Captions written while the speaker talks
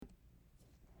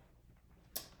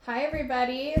Hi,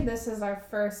 everybody. This is our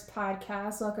first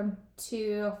podcast. Welcome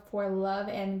to For Love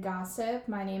and Gossip.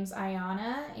 My name's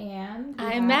Ayana, and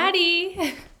I'm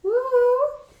Maddie. Woo!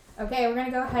 Okay, we're going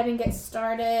to go ahead and get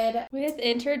started With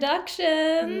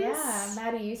introductions. Yeah,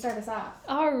 Maddie, you start us off.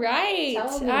 All right.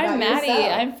 I'm Maddie.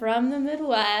 yourself. I'm from the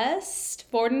Midwest.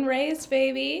 Born and raised,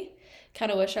 baby.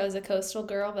 Kind of wish I was a coastal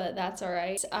girl, but that's all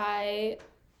right. I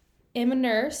am a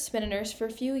nurse. Been a nurse for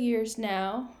a few years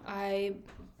now. I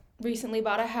recently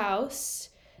bought a house.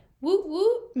 Woot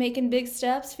woot. Making big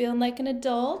steps. Feeling like an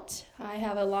adult. I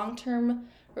have a long-term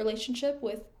relationship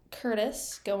with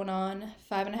Curtis going on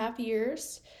 5.5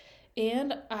 years.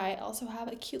 And I also have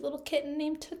a cute little kitten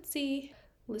named Tootsie,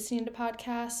 listening to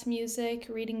podcasts, music,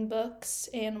 reading books,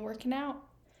 and working out.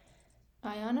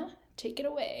 Ayana, take it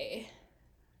away.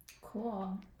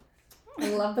 Cool. I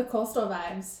love the coastal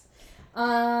vibes.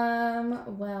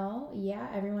 Well, yeah,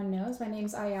 everyone knows my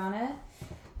name's Ayana.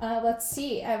 Let's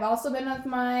see. I've also been with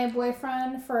my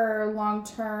boyfriend for long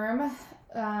term.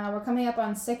 We're coming up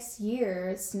on 6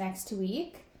 years next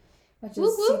week, which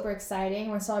is super exciting.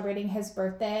 We're celebrating his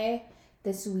birthday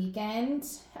this weekend.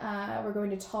 We're going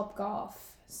to Top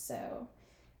Golf, so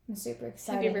I'm super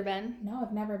excited. Have you ever been? No,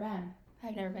 I've never been.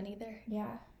 I've never been either. Yeah.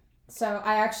 So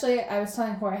I was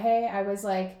telling Jorge, I was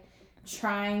like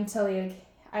trying to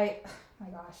oh my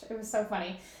gosh, it was so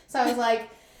funny. So I was like,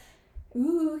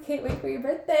 ooh, can't wait for your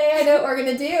birthday. I know what we're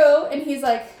going to do. And he's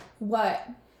like, what?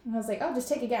 And I was like, oh, just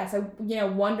take a guess.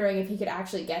 Wondering if he could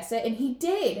actually guess it. And he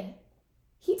did.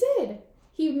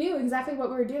 He knew exactly what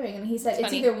we were doing. And he said,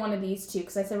 it's either one of these two.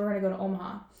 Because I said, we're going to go to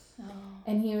Omaha. Oh.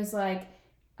 And he was like,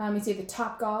 it's either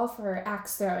Top Golf or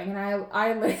axe throwing. And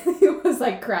I literally was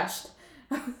like crushed.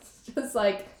 I was just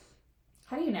like,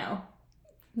 how do you know?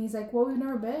 And he's like, well, we've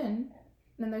never been.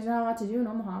 And there's not a lot to do in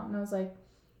Omaha. And I was like,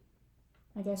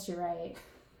 I guess you're right.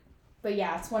 But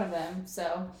yeah, it's one of them,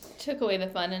 so. Took away the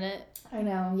fun in it. I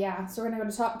know, yeah. So we're going to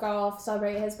go to Top Golf,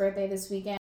 celebrate his birthday this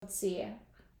weekend. Let's see.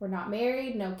 We're not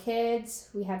married, no kids.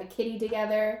 We have a kitty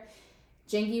together.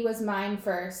 Jinky was mine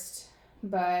first,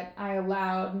 but I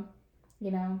allowed,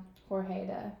 Jorge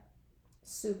to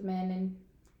swoop him in and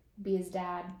be his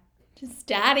dad. Just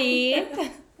daddy.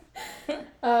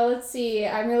 Let's see.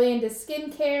 I'm really into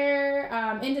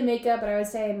skincare, into makeup, but I would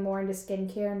say I'm more into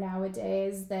skincare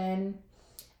nowadays than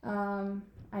I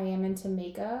am into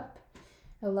makeup.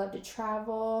 I love to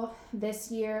travel.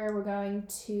 This year we're going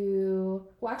to,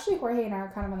 actually Jorge and I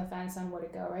are kind of on the fence on where to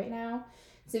go right now.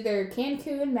 It's either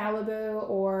Cancun, Malibu,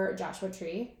 or Joshua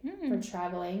Tree for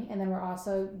traveling. And then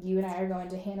you and I are going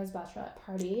to Hannah's bachelorette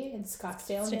party in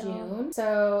Scottsdale in June.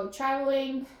 So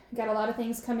traveling, got a lot of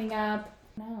things coming up.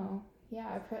 No, yeah,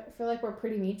 I feel like we're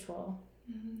pretty mutual.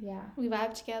 Mm-hmm. Yeah. We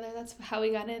vibe together. That's how we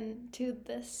got into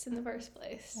this in the first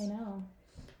place. I know.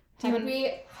 How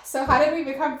did we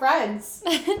become friends?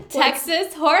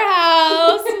 Texas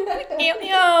whorehouse.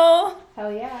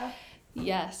 Hell yeah.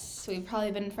 Yes. We've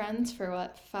probably been friends for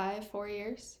 4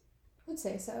 years? I would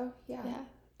say so, yeah. Yeah.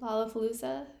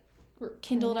 Lollapalooza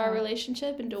kindled our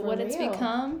relationship into what it's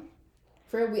become.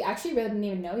 We actually really didn't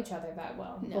even know each other that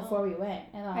well before we went.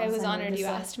 And I was honored you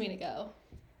asked me to go.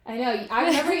 I know. I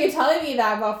remember you telling me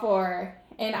that before.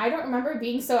 And I don't remember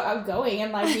being so outgoing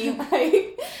and being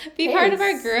like, be part of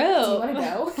our group. Do you want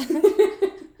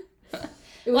to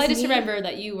go? I just remember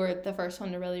that you were the first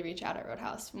one to really reach out at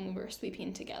Roadhouse when we were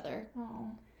sweeping together.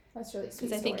 Oh, that's really sweet.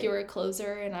 Because I think you were a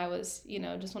closer and I was,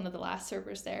 just one of the last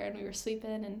servers there, and we were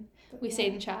sweeping and we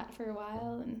stayed and chat for a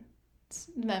while, and it's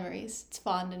memories. It's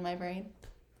fond in my brain.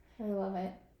 I love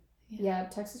it. Yeah,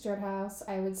 Texas Roadhouse,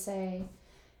 I would say,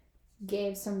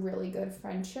 gave some really good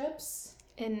friendships.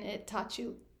 And it taught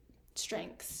you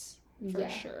strengths, for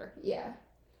sure. Yeah.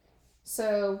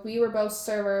 So we were both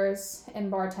servers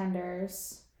and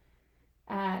bartenders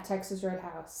at Texas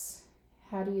Roadhouse.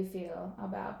 How do you feel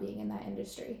about being in that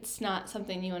industry? It's not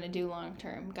something you want to do long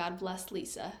term. God bless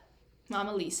Lisa.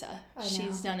 Mama Lisa.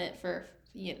 She's done it for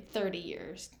 30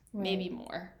 years, maybe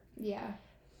more. Yeah.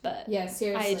 But yeah,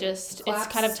 seriously. it's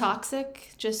kind of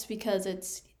toxic just because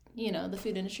it's, the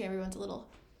food industry, everyone's a little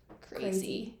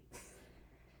crazy.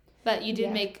 But you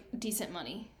did make decent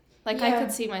money. I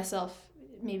could see myself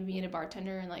maybe being a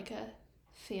bartender in a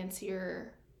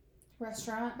fancier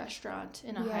restaurant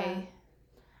in a high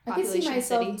population I could see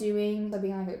myself city. being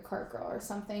a cart girl or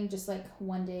something, just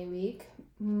 1 day a week.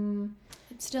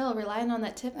 It's still relying on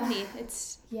that tip money.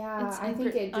 It's I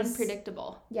think it's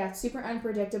unpredictable. Yeah, it's super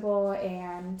unpredictable,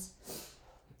 and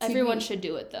everyone should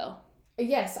do it though.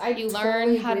 Yes, you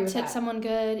learn how to tip someone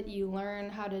good. You learn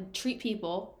how to treat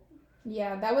people.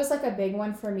 Yeah, that was a big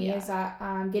one for me is that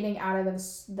getting out of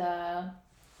the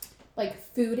like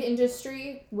food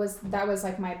industry was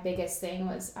like my biggest thing.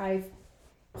 Was I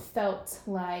felt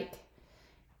like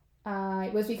I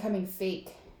was becoming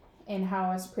fake in how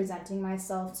I was presenting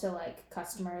myself to like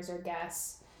customers or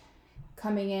guests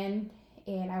coming in,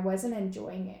 and I wasn't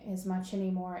enjoying it as much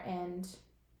anymore. And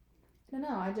I don't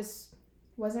know, I just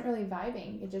wasn't really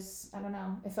vibing. It just, I don't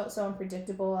know, it felt so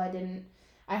unpredictable.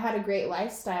 I had a great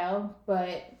lifestyle,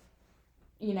 but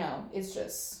you know, it's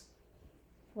just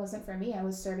wasn't for me. I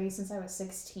was serving since I was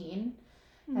 16.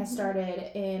 I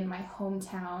started in my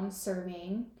hometown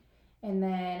serving, and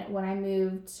then when I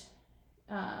moved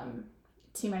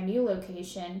to my new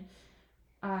location,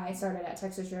 I started at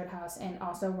Texas Roadhouse and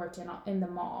also worked in the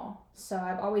mall. So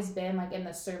I've always been like in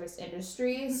the service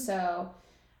industry. So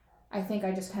I think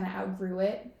I just kind of outgrew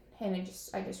it, and I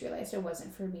just realized it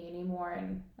wasn't for me anymore,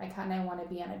 and I kind of want to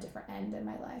be on a different end in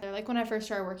my life. Like when I first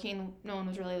started working, no one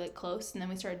was really like close, and then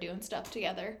we started doing stuff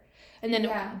together, and then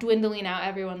Yeah. dwindling out,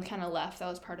 everyone kind of left. That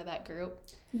was part of that group.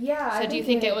 Yeah. So do you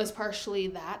think it was partially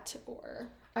that, or?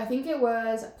 I think it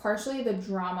was partially the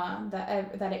drama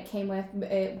that it came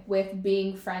with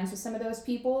being friends with some of those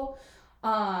people.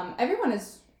 Everyone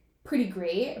is pretty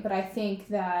great, but I think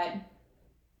I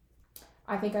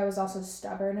was also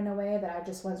stubborn in a way that I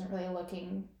just wasn't really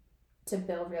looking to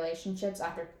build relationships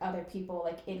after other people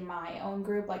like in my own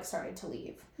group like started to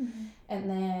leave. And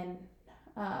then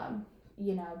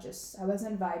you know, just I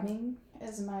wasn't vibing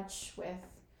as much with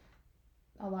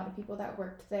a lot of people that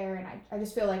worked there, and I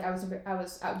just feel like I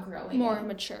was outgrowing more it.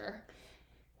 Mature.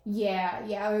 Yeah,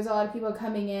 there's a lot of people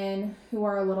coming in who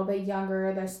are a little bit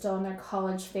younger. They're still in their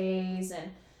college phase, and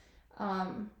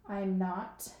I'm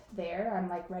not there. I'm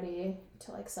like ready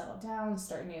to like settle down,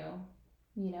 start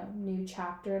new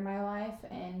chapter in my life,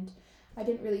 and I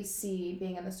didn't really see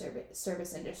being in the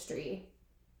service industry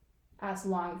as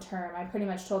long term. I pretty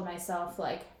much told myself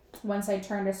like once I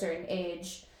turned a certain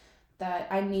age that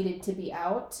I needed to be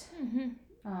out.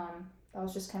 That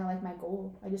was just kind of like my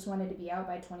goal. I just wanted to be out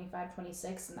by 25,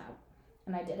 26,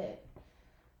 and I did it.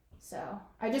 So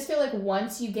I just feel like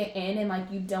once you get in and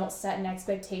like you don't set an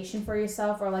expectation for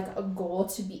yourself or like a goal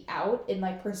to be out and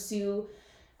like pursue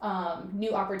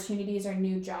new opportunities or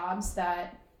new jobs,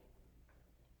 that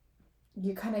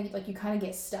you kind of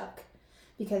get stuck.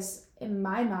 Because in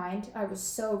my mind, I was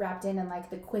so wrapped in like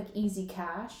the quick, easy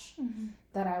cash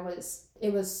that that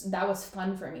was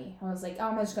fun for me. I was like, oh,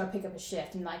 I'm just gonna pick up a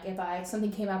shift, and like if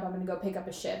something came up, I'm gonna go pick up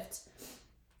a shift.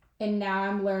 And now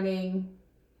I'm learning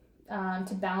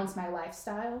to balance my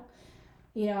lifestyle.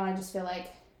 You know, I just feel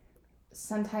like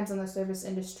sometimes in the service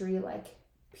industry, like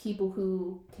people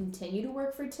who continue to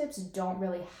work for tips don't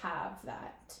really have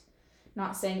that.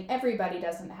 Not saying everybody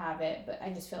doesn't have it, but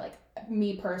I just feel like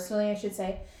me personally, I should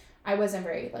say, I wasn't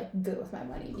very like good with my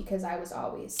money because I was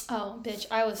always. Oh, bitch!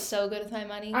 I was so good with my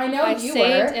money. I know I you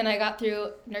saved were. And I got through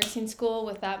nursing school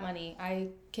with that money. I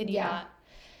kid you not.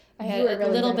 I had really a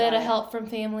little bit of it. help from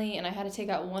family, and I had to take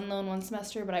out one loan one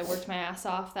semester, but I worked my ass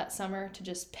off that summer to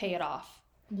just pay it off.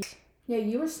 Yeah,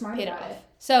 you were smart about it.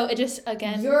 So it just,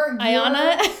 again,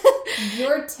 Ayana.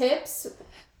 Your tips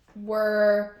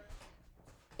were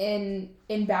in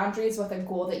boundaries with a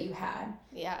goal that you had.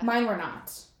 Yeah. Mine were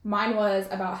not. Mine was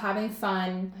about having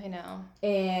fun. I know.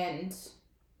 And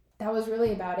that was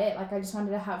really about it. Like I just wanted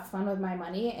to have fun with my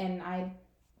money, and I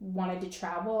wanted to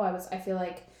travel. I feel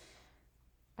like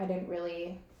I didn't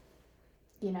really,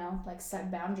 like set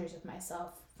boundaries with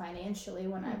myself financially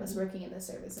when I was working in the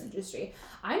service industry.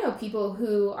 I know people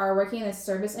who are working in the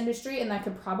service industry and that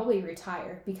could probably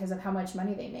retire because of how much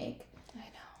money they make.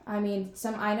 I mean,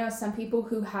 I know some people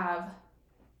who have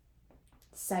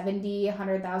 $70,000,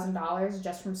 $100,000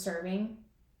 just from serving,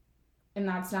 and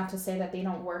that's not to say that they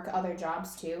don't work other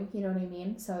jobs too. You know what I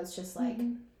mean? So it's just like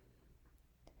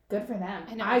good for them.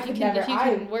 I know. If you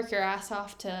can work your ass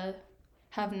off to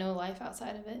have no life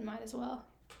outside of it, might as well.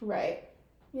 Right.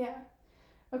 Yeah.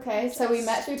 Okay, so we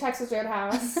met through Texas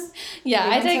Roadhouse. Yeah,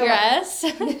 I digress.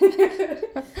 We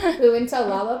went to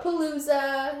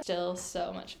Lollapalooza. Still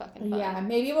so much fucking fun. Yeah,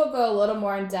 maybe we'll go a little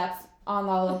more in depth on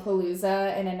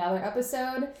Lollapalooza in another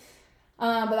episode.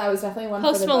 But that was definitely one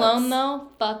Post for the Malone, books.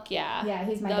 Though? Fuck yeah. Yeah,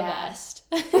 he's my dad. Best.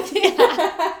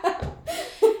 Yeah.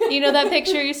 You know that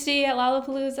picture you see at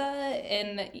Lollapalooza?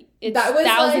 And it's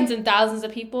thousands and thousands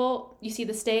of people. You see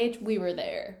the stage? We were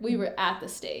there. We were at the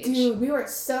stage. Dude, we were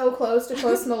so close to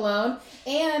Post Malone.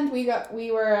 And we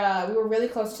were really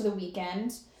close to The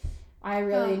Weeknd. I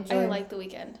really enjoyed. I like The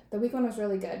Weeknd. The Weeknd was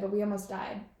really good, but we almost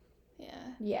died. Yeah.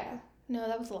 Yeah. No,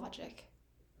 that was Logic.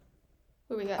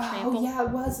 Where we got trampled. Oh, yeah, it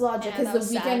was Logic, because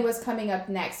The Weeknd sad. was coming up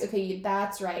next. Okay,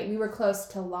 that's right. We were close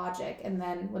to Logic, and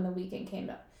then when The Weeknd came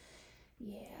up.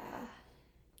 Yeah.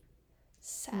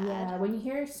 Sad. Yeah, when you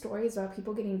hear stories about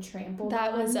people getting trampled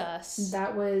That on, was us.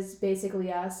 That was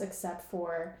basically us, except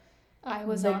for I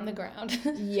was on the ground.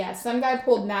 yeah, some guy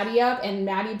pulled Maddie up, and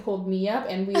Maddie pulled me up,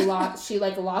 and we lost. She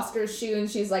like lost her shoe, and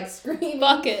she's like screaming.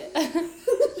 Fuck it.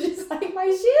 She's like, my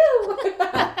shoe.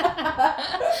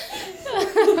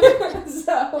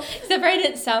 So except for I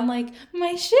didn't sound like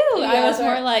my shoe. Yeah, I was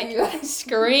more like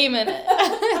screaming it.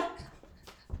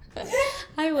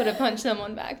 I would have punched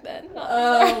someone back then.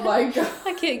 Oh my god.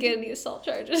 I can't get any assault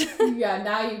charges. Yeah,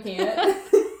 now you can't.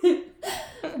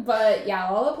 But yeah,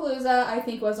 Lollapalooza I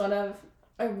think was one of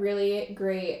a really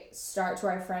great start to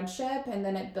our friendship, and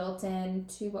then it built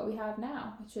into what we have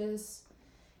now, which is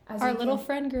our little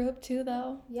friend group too,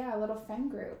 though. Yeah, a little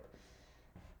friend group.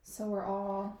 So we're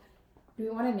all. Do we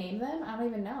want to name them? I don't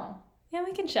even know. Yeah,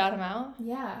 we can shout them out.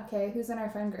 Yeah. Okay. Who's in our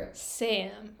friend group?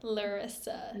 Sam,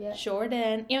 Larissa, Yep.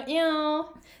 Jordan,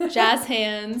 Jazz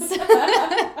Hands.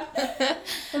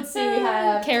 Let's see. We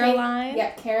have Caroline.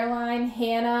 Caroline,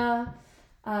 Hannah,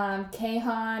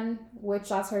 Kahan, which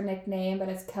that's her nickname, but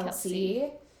it's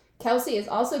Kelsey. Kelsey is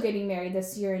also getting married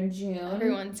this year in June.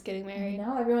 Everyone's getting married. I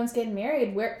know, everyone's getting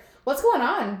married. What's going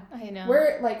on? I know.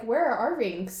 Where are our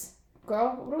rings?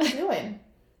 Girl, what are we doing?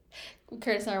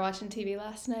 Curtis and I were watching TV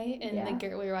last night, and Yeah.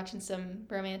 we were watching some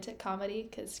romantic comedy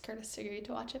because Curtis agreed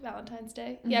to watch it Valentine's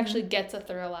Day. He actually gets a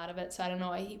thrill out of it, so I don't know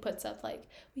why he puts up, like,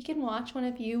 we can watch one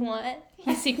if you want.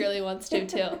 He secretly wants to,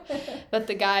 too. But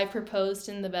the guy proposed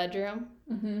in the bedroom,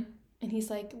 and he's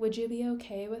like, would you be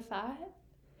okay with that?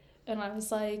 And I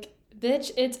was like,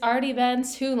 bitch, it's already been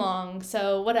too long,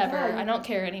 so whatever. Yeah, I don't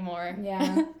care anymore.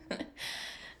 Yeah.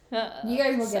 You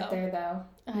guys will get there, though.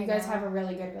 You guys know. have a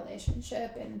really good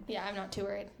relationship, and yeah, I'm not too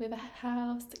worried. We have a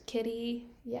house, a kitty.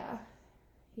 yeah.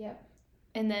 Yep.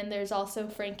 And then there's also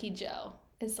Frankie Joe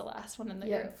is the last one in the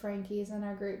group. Frankie's in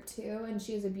our group, too, and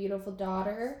she's a beautiful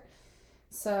daughter.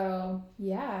 So,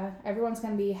 yeah, everyone's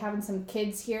going to be having some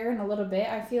kids here in a little bit,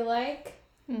 I feel like.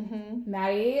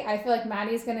 Maddie, I feel like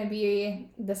Maddie's going to be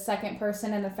the second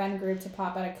person in the friend group to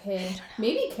pop out a kid.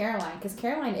 Maybe Caroline, because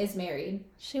Caroline is married.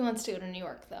 She wants to go to New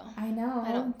York, though. I know,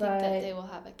 I don't think that they will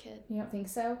have a kid. You don't think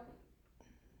so?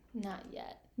 Not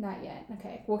yet. Not yet.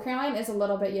 Okay. Well, Caroline is a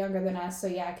little bit younger than us, so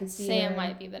yeah, I could see Sam her.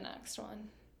 might be the next one.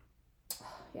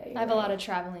 Yeah, I have a lot of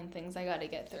traveling things I got to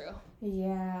get through.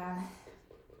 Yeah.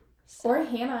 So. Or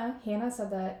Hannah. Hannah said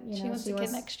that, she wants a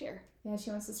kid next year. Yeah,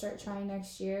 she wants to start trying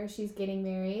next year. She's getting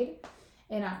married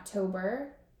in October.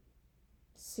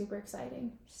 Super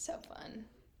exciting. So fun.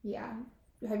 Yeah.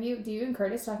 Do you and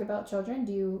Curtis talk about children?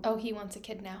 Oh, he wants a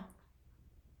kid now.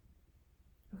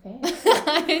 Okay.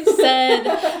 I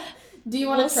said. Do you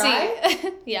want to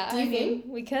try? Yeah, Do you think?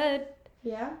 We could.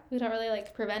 Yeah. We don't really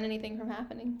prevent anything from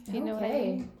happening. If you know what I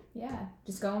mean. Yeah.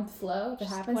 Just go with the flow. If it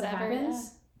happens, whatever, it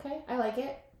happens. Yeah. Okay. I like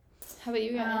it. How about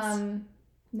you guys?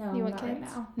 No, you want not kids?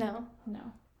 right now.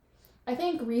 No. I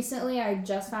think recently I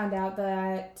just found out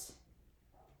that,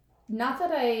 not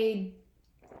that I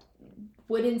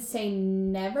wouldn't say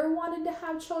never wanted to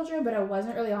have children, but it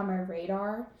wasn't really on my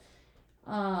radar.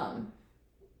 I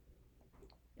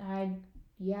don't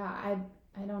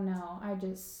know. I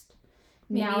just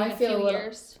Maybe now in I feel a little.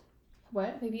 Years.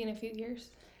 What? Maybe in a few years.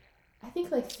 I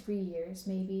think like 3 years,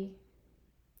 maybe.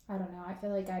 I don't know. I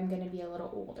feel like I'm gonna be a little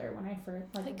older when I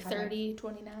first like 30,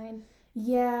 29.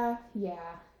 Yeah.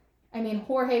 I mean,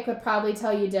 Jorge could probably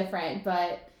tell you different,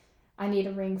 but I need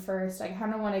a ring first. I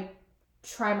kind of want to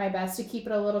try my best to keep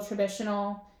it a little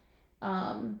traditional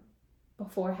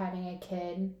before having a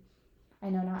kid. I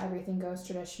know not everything goes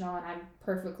traditional, and I'm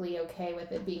perfectly okay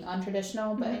with it being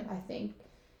untraditional, but I think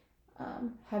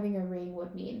having a ring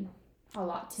would mean a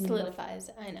lot to me. Solidifies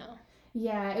it, I know.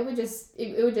 Yeah, it would just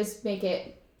make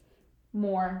it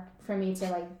more for me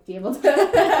to be able to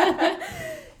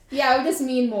yeah, it would just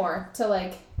mean more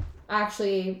to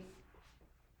actually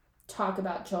talk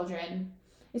about children.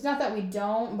 It's not that we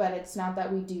don't, but it's not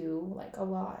that we do a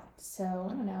lot. So I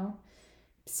don't know,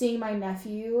 seeing my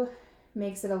nephew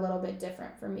makes it a little bit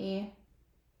different for me.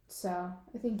 So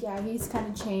I think he's kind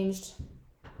of changed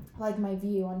my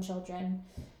view on children,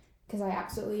 because I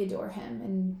absolutely adore him.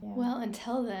 And well,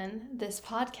 until then, this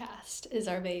podcast is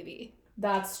our baby.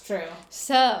 That's true.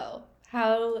 So,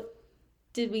 how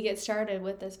did we get started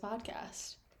with this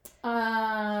podcast?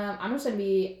 I'm just going to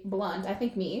be blunt. I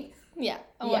think me. Yeah,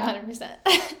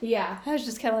 100%. Yeah. I was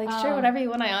just kind of sure, whatever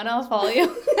you want, Ayana, I'll follow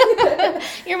you.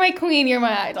 You're my queen, you're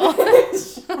my idol.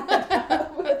 Shut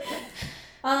up.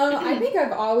 I think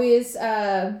I've always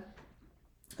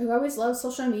loved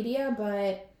social media,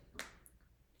 but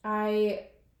I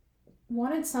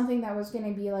wanted something that was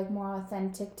going to be more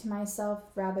authentic to myself,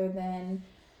 rather than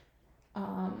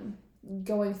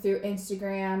going through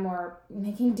Instagram or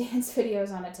making dance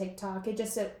videos on a TikTok.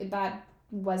 That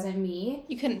wasn't me.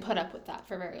 You couldn't put up with that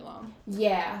for very long.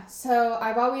 Yeah. So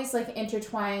I've always like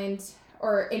intertwined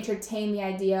or entertained the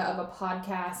idea of a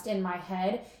podcast in my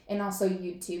head, and also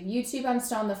YouTube. YouTube I'm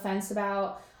still on the fence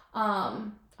about. I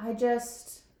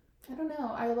don't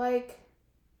know. I like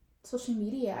social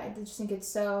media. I just think it's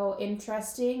so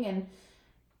interesting, and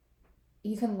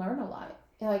you can learn a lot.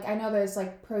 Like, I know there's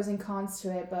like pros and cons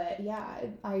to it, but yeah,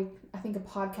 I think a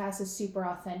podcast is super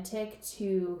authentic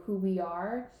to who we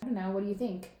are. I don't know. What do you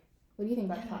think? What do you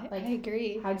think about I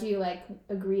agree. How'd you like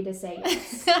agree to say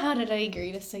yes? How did I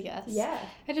agree to say yes? Yeah.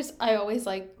 I always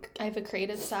I have a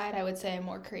creative side. I would say I'm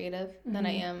more creative than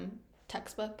I Mhm. am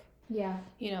textbook. Yeah.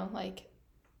 You know, like,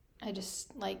 I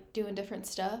just like doing different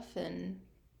stuff, and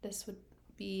this would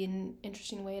be an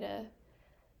interesting way to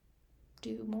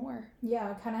do more.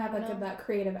 Yeah, kind of have like that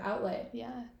creative outlet.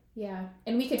 Yeah. Yeah.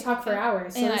 And we could talk for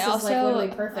hours. So And this I also, is like literally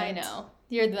perfect. I know.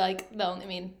 You're like the only, I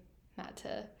mean, not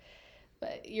to,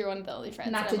 but you're one of the only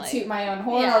friends. Not that to I'm toot like, my own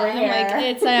horn yeah, over I'm here. like,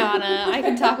 it's Ayana. I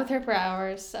can talk with her for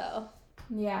hours, so.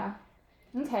 Yeah.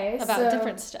 Okay. About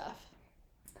different stuff.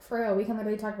 For real, we can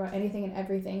literally talk about anything and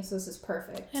everything, so this is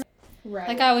perfect. Right.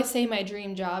 Like I always say, my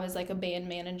dream job is like a band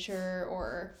manager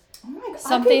or oh my God,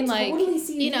 something I could like, totally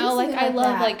see you know, like I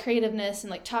love that. like creativeness and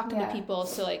like talking Yeah. to people.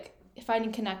 So like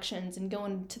finding connections and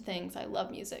going to things. I love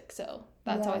music, so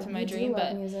that's always been my dream.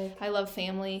 But music. I love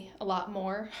family a lot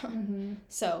more. Mm-hmm.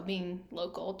 So being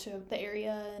local to the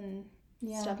area and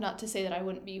Yeah. stuff. Not to say that I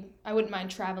wouldn't mind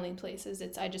traveling places.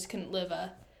 I just couldn't live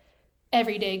a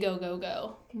everyday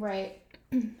go. Right.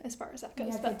 As far as that goes.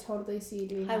 Yeah, I But could totally see you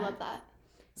doing that. I love that.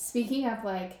 Speaking of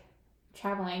like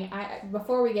traveling,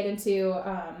 before we get into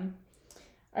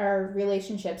our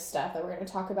relationship stuff that we're going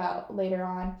to talk about later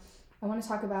on, I want to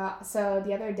talk about, so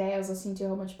the other day I was listening to a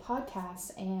whole bunch of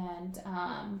podcasts, and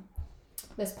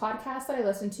this podcast that I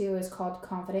listened to is called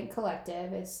Confident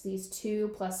Collective. It's these two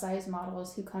plus size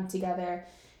models who come together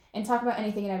and talk about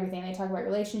anything and everything. They talk about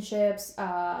relationships,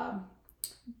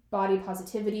 body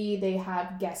positivity. They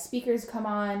have guest speakers come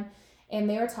on, and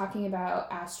they were talking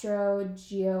about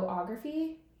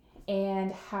astrogeography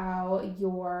and how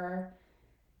your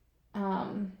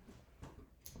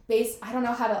I don't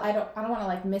know how to, I don't want to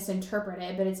like misinterpret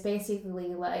it, but it's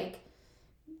basically like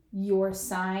your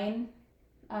sign,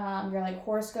 your like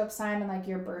horoscope sign and like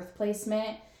your birth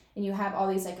placement, and you have all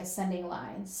these like ascending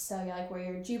lines. So you're like where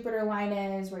your Jupiter line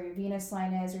is, where your Venus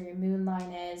line is, where your moon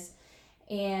line is.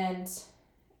 And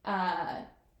I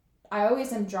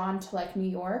always am drawn to like New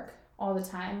York all the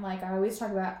time. Like I always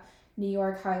talk about New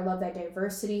York, how I love that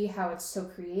diversity, how it's so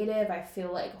creative. I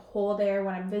feel like whole there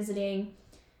when I'm visiting.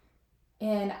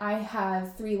 And I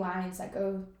have 3 lines that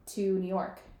go to New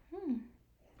York.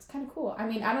 It's kind of cool. I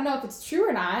mean, I don't know if it's true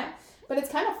or not, but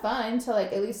it's kind of fun to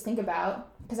like at least think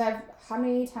about. Because how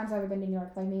many times have I been to New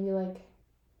York? Like maybe like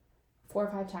 4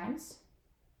 or 5 times?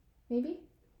 Maybe?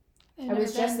 I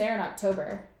was just there in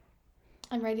October.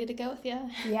 I'm ready to go with you.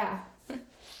 Yeah.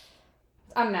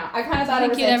 I don't know. I kind of thought it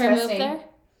was interesting. interesting. Think you'd ever move there?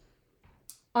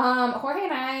 Jorge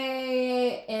and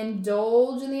I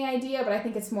indulge in the idea, but I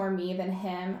think it's more me than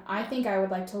him. I think I would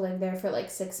like to live there for like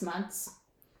 6 months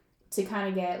to kind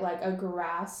of get like a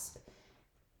grasp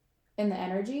in the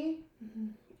energy.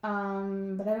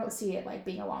 Mm-hmm. But I don't see it like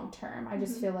being a long term. I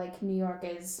just feel like New York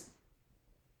is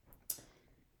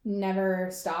never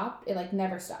stopped. It like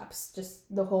never stops. Just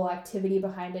the whole activity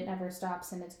behind it never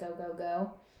stops, and it's go, go,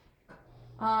 go.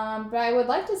 But I would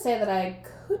like to say that I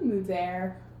could move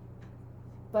there,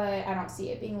 but I don't see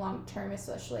it being long term,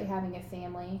 especially having a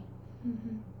family.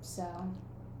 Mm-hmm. So,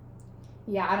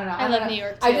 yeah, I don't know. I love New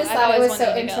York too. I just thought it was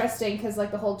so interesting because like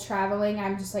the whole traveling,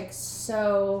 I'm just like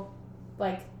so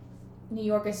like New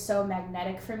York is so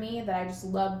magnetic for me that I just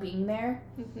love being there.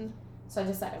 Mm-hmm. So I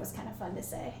just thought it was kind of fun to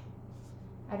say.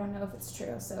 I don't know if it's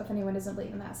true, so if anyone doesn't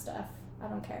believe in that stuff, I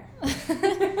don't care.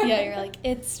 Yeah, you're like,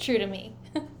 it's true to me.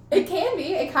 It can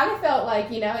be. It kind of felt like,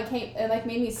 it like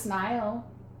made me smile.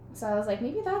 So I was like,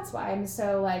 maybe that's why I'm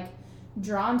so like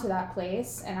drawn to that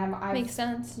place. And I makes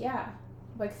sense. Yeah,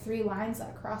 like 3 lines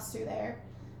that cross through there.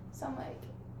 So I'm like,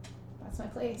 that's my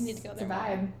place. You need to go there. It's a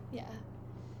vibe. Yeah.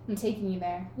 I'm taking you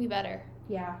there. We better.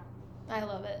 Yeah. I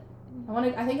love it.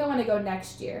 I think I want to go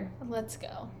next year. Let's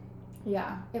go.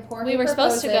 Yeah. If Jorge we were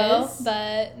proposes, supposed to go,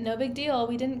 but no big deal.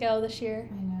 We didn't go this year.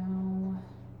 I know.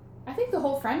 I think the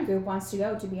whole friend group wants to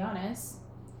go, to be honest.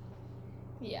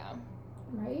 Yeah.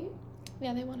 Right?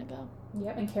 Yeah, they want to go.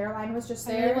 Yep, and Caroline was just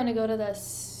there. I really want to go to the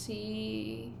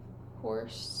sea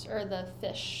horse or the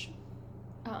fish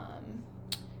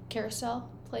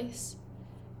carousel place.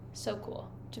 So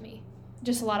cool to me.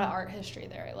 Just a lot of art history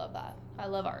there. I love that. I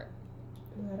love art.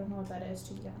 Ooh, I don't know what that is,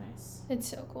 to be honest. It's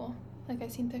so cool. Like,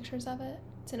 I've seen pictures of it.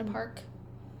 It's in a park.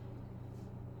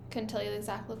 Couldn't tell you the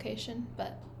exact location,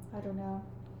 but I don't know.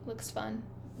 Looks fun.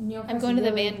 New York I'm has going to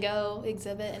the really- Van Gogh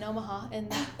exhibit in Omaha.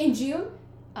 In June?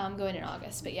 I'm going in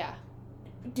August, but yeah.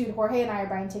 Dude, Jorge and I are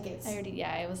buying tickets.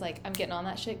 I was like, I'm getting on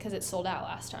that shit because it sold out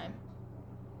last time.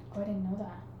 Oh, I didn't know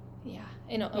that. Yeah.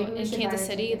 In Maybe we should buy Kansas our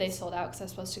City, they tickets. sold out because I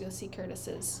was supposed to go see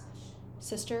Curtis's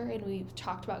sister, and we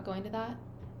talked about going to that.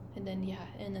 And then,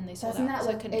 they sold Doesn't out, that so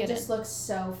I look, couldn't it get just in. looks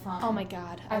so fun. Oh my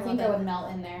God. I think love I it. would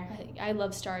melt in there. I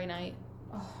love Starry Night.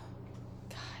 Oh,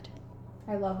 God.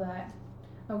 I love that.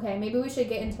 Okay, maybe we should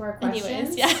get into our questions.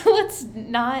 Anyways, yeah, let's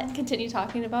not continue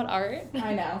talking about art.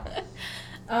 I know.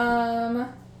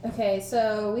 Okay,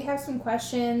 so we have some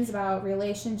questions about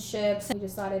relationships. We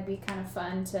just thought it'd be kind of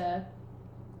fun to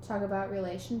talk about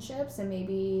relationships and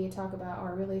maybe talk about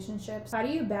our relationships. How do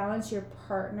you balance your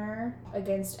partner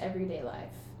against everyday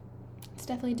life? It's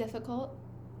definitely difficult,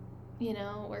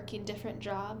 working different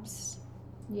jobs.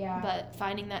 Yeah. But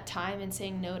finding that time and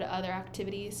saying no to other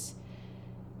activities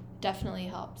definitely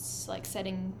helps. Like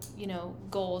setting,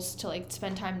 goals to like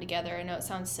spend time together. I know it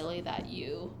sounds silly that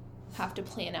you have to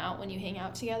plan out when you hang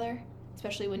out together,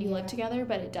 especially when you live together,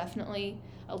 but it definitely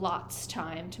allots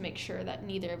time to make sure that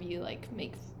neither of you like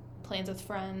make plans with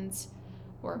friends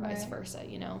or vice versa,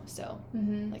 So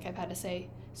like I've had to say,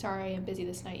 sorry, I'm busy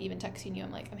this night. Even texting you,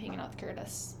 I'm like, I'm hanging out with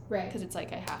Curtis. Right. Because it's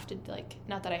like I have to, like,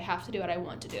 not that I have to do it, I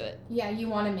want to do it. Yeah, you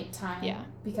want to make time. Yeah.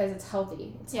 Because it's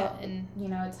healthy. It's and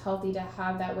it's healthy to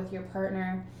have that with your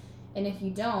partner. And if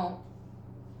you don't,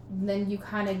 then you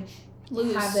kind of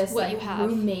lose have this what like you have.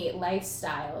 roommate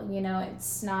lifestyle.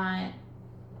 It's not.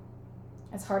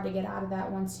 It's hard to get out of that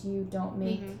once you don't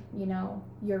make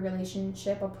your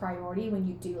relationship a priority when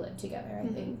you do live together. I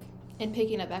think. And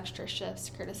picking up extra shifts,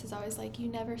 Curtis is always like, you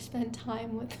never spend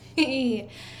time with me. And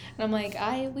I'm like,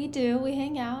 we do. We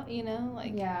hang out,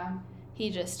 Like, yeah.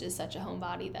 He just is such a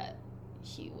homebody that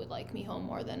he would like me home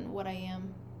more than what I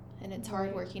am. And it's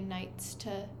hard working nights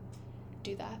to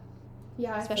do that.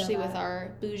 Yeah, especially with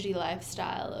our bougie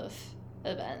lifestyle of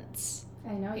events.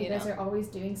 I know. You guys are always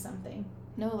doing something.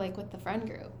 No, like with the friend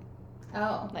group.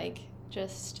 Oh. Like,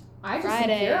 just I just Fridays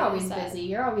think you're always busy.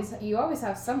 You always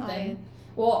have something.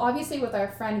 Well, obviously with our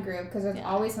friend group, because there's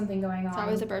always something going on. It's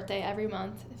always a birthday every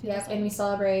month. Yep, and we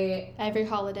celebrate every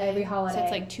holiday. So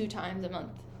it's like 2 times a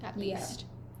month at least.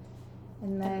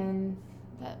 And then,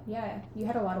 you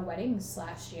had a lot of weddings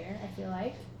last year, I feel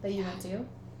like, that you went to.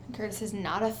 Curtis is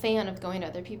not a fan of going to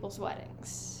other people's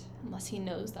weddings unless he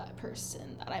knows that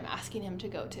person that I'm asking him to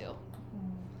go to.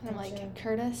 And I'm like,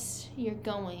 Curtis, you're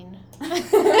going.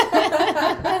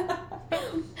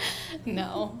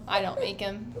 No, I don't make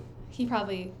him. He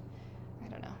probably, I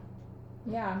don't know.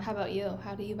 Yeah. How about you?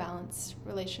 How do you balance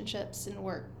relationships and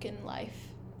work and life?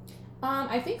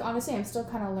 I think, honestly, I'm still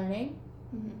kind of learning.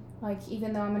 Mm-hmm. Like,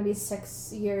 even though I'm going to be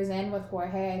 6 years in with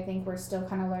Jorge, I think we're still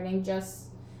kind of learning, just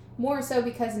more so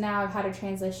because now I've had a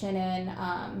transition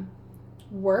in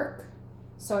work.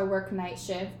 So I work night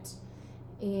shift.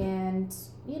 And,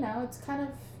 it's kind of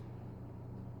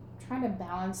trying to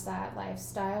balance that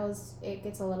lifestyle. It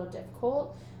gets a little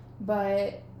difficult.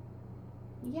 But,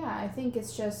 yeah, I think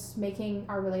it's just making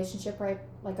our relationship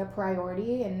like a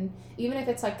priority. And even if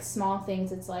it's like small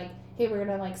things, it's like, hey, we're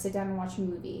going to like sit down and watch a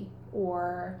movie.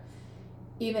 Or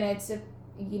even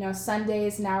if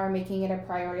Sundays now are making it a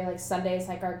priority. Like Sundays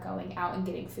like are going out and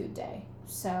getting food day.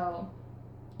 So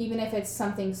even if it's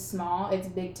something small, it's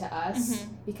big to us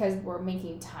because we're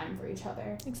making time for each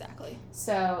other. Exactly.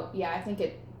 So yeah, I think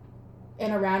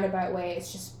in a roundabout way,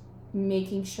 it's just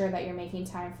making sure that you're making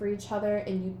time for each other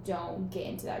and you don't get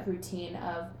into that routine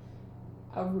of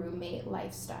a roommate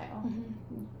lifestyle.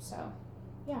 So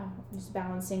yeah, just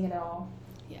balancing it all.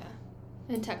 Yeah.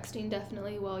 And texting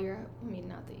definitely while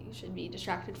not that you should be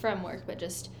distracted from work, but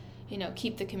just,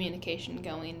 keep the communication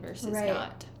going versus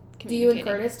not communicating. Do you and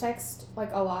Curtis text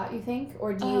like a lot, you think?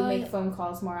 Or do you make phone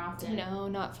calls more often? No,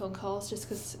 not phone calls, just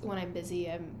because when I'm busy,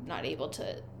 I'm not able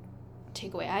to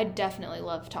take away. I definitely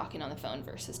love talking on the phone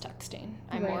versus texting.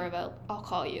 I'm more of a I'll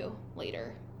call you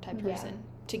later type person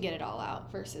to get it all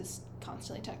out versus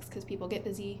constantly text because people get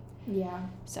busy. Yeah.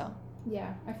 So.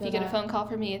 Yeah, I feel if you get a phone call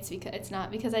from me, it's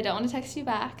not because I don't want to text you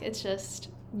back. It's just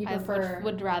I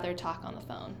would rather talk on the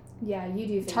phone. Yeah, you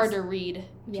do. It's hard to read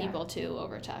people too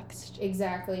over text.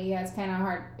 Exactly. Yeah, it's kind of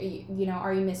hard.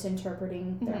 Are you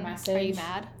misinterpreting their message? Are you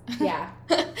mad? Yeah.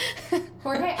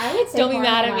 Jorge, I would say don't be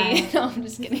mad at me. No, I'm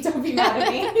just kidding. Don't be mad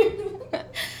at me.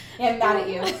 Yeah, I'm mad at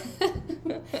you.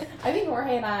 I think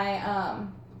Jorge and I,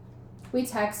 we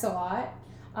text a lot.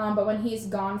 But when he's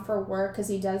gone for work, because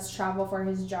he does travel for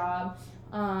his job,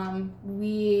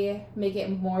 we make it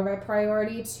more of a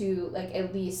priority to like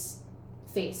at least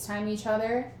FaceTime each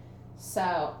other.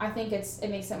 So I think it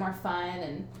makes it more fun,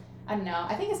 and I don't know.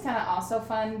 I think it's kind of also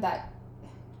fun that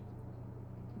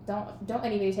don't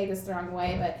anybody take this the wrong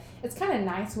way, but it's kind of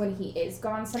nice when he is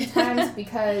gone sometimes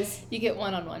because you get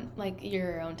one-on-one, like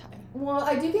your own time. Well,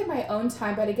 I do get my own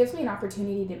time, but it gives me an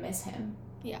opportunity to miss him.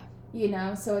 Yeah. You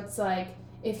know, so it's like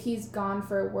if he's gone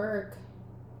for work,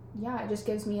 yeah, it just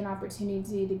gives me an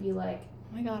opportunity to be like,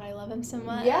 oh my God, I love him so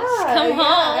much. Yeah, come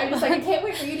home. I'm just like, I can't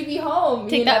wait for you to be home.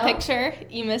 Take that picture.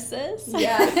 You miss this?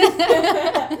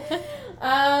 Yeah.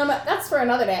 That's for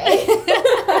another day.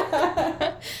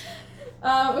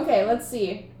 Okay, let's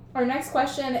see. Our next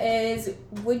question is,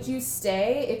 would you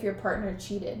stay if your partner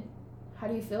cheated? How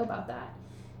do you feel about that?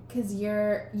 Because you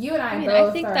and I both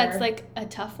I think are... that's like a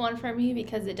tough one for me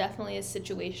because it definitely is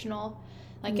situational.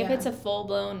 Like if it's a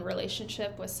full-blown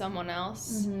relationship with someone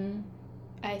else,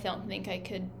 I don't think I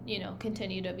could,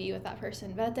 continue to be with that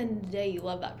person. But at the end of the day, you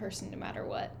love that person no matter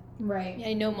what. Right.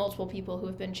 I know multiple people who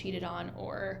have been cheated on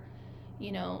or,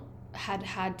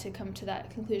 had to come to that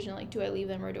conclusion, like, do I leave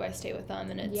them or do I stay with them?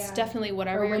 And it's definitely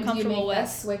whatever you're comfortable with. That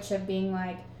switch of being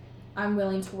like, I'm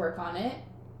willing to work on it,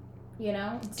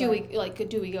 Do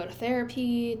we go to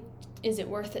therapy? Is it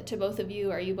worth it to both of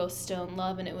you? Are you both still in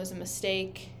love and it was a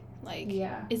mistake? Like,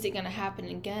 is it going to happen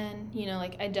again?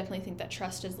 I definitely think that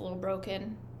trust is a little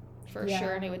broken for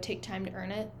sure, and it would take time to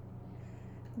earn it.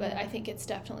 But I think it's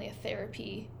definitely a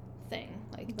therapy thing,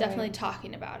 definitely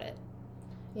talking about it.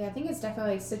 Yeah, I think it's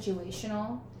definitely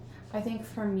situational. I think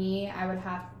for me, I would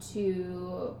have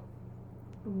to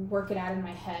work it out in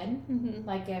my head. Mm-hmm.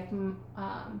 Like if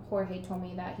Jorge told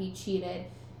me that he cheated,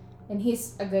 and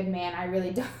he's a good man, I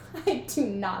do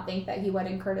not think that he would,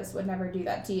 and Curtis would never do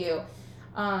that to you.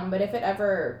 But if it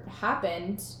ever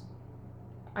happened,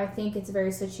 I think it's very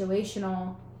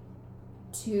situational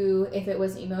to if it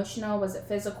was emotional, was it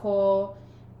physical,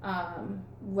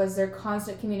 was there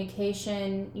constant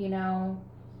communication,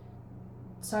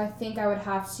 So I think I would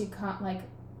have to like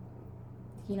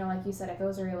you said, if it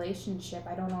was a relationship,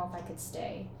 I don't know if I could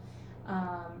stay.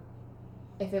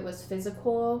 If it was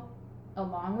physical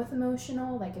along with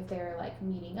emotional, like if they're like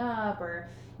meeting up or,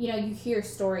 you hear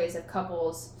stories of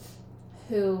couples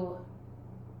who,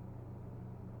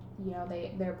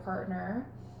 their partner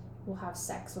will have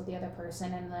sex with the other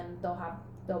person and then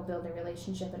they'll build a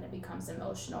relationship and it becomes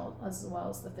emotional as well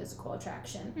as the physical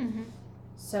attraction. Mm-hmm.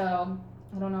 So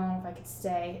I don't know if I could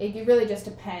stay. It really just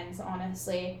depends,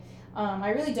 honestly.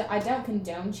 I don't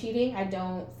condone cheating. I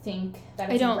don't think that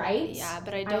it's right. Yeah,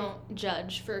 but I don't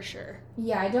judge for sure.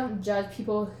 Yeah, I don't judge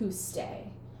people who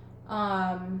stay.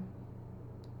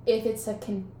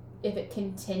 If it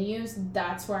continues,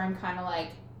 that's where I'm kind of like,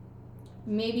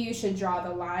 maybe you should draw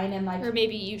the line and like. Or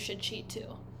maybe you should cheat too.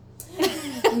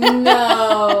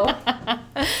 No.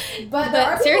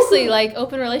 But seriously, like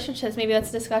open relationships, maybe that's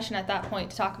a discussion at that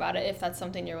point to talk about it if that's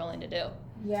something you're willing to do.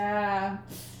 Yeah.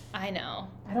 I know.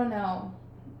 I don't know.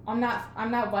 I'm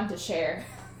not one to share.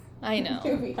 I know.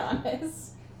 To be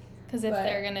honest. Because if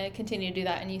they're going to continue to do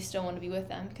that and you still want to be with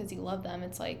them because you love them,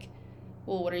 it's like,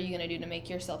 well, what are you going to do to make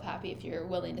yourself happy if you're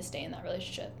willing to stay in that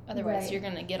relationship? Otherwise, you're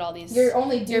going to get all these...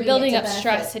 You're building up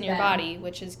stress in your body,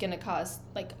 which is going to cause,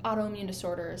 like, autoimmune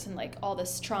disorders and, like, all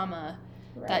this trauma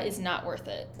that is not worth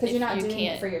it. Because you're not doing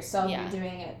it for yourself. You're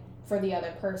doing it for the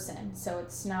other person. So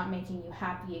it's not making you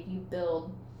happy if you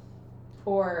build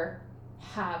or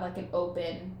have, like, an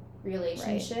open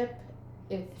relationship.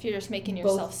 Right. If you're just making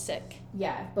yourself sick.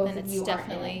 Yeah, both then of it's you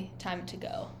definitely time to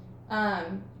go.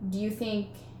 Do you think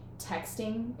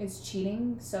texting is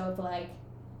cheating? So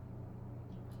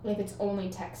if it's only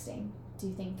texting,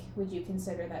 would you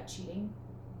consider that cheating?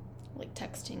 Like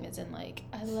texting as in like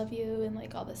I love you and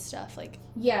like all this stuff, like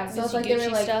so it's like they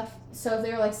were like stuff. So if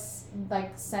they were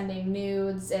like sending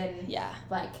nudes and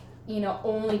like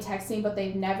only texting, but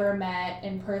they've never met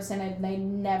in person and they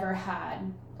never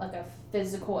had like a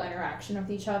physical interaction with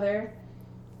each other,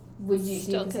 would you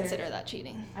still consider that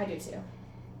cheating? I do too.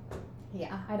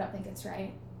 Yeah, I don't think it's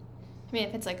right. I mean,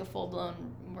 if it's like a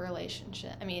full-blown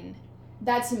relationship, I mean...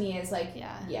 That to me is like,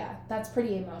 that's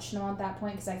pretty emotional at that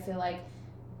point because I feel like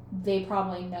they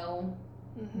probably know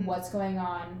what's going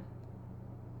on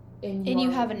in your... And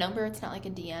you have a number, it's not like a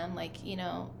DM, like,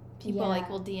 people like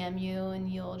will DM you and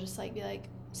you'll just like be like,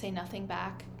 say nothing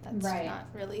back. That's not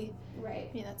really... Right.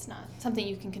 I mean, that's not something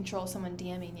you can control, someone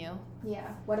DMing you. Yeah.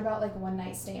 What about like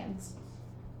one-night stands?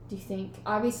 Do you think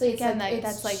obviously it's again like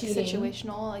that's like cheating.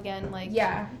 Situational again, like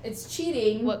it's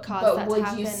cheating. What caused that to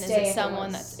happen? Is it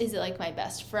someone is it like my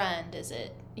best friend? Is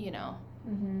it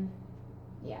Mm-hmm.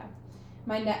 Yeah.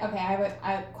 Okay, I have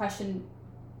a question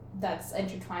that's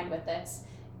intertwined with this.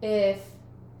 If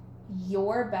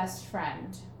your best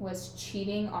friend was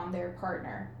cheating on their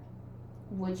partner,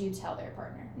 would you tell their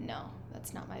partner? No,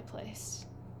 that's not my place.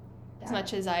 As Yeah.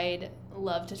 much as I'd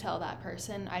love to tell that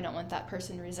person, I don't want that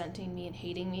person resenting me and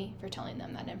hating me for telling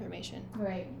them that information.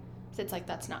 Right. So it's like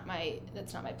that's not my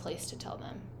place to tell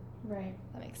them. Right.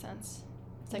 That makes sense.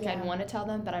 It's like Yeah. I'd want to tell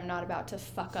them, but I'm not about to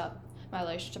fuck up my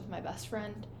relationship with my best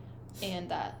friend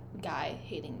and that guy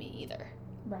hating me either.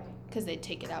 Right. Because they'd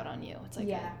take it out on you. It's like,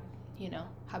 yeah.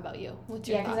 How about you? What's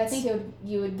your because thoughts? I think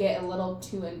you would get a little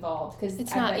too involved because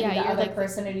It's I not. bet Yeah, you the you're other like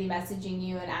person would be messaging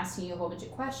you and asking you a whole bunch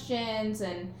of questions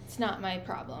and. It's not my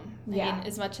problem. Yeah. I mean,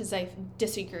 as much as I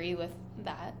disagree with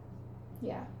that.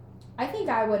 Yeah, I think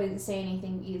I wouldn't say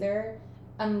anything either,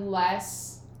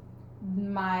 unless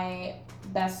my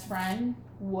best friend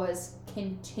was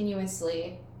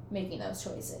continuously making those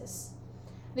choices.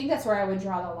 I think that's where I would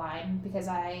draw the line because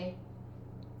I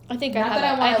think Not that I'd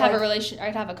have like-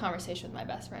 I'd have a conversation with my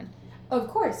best friend. Of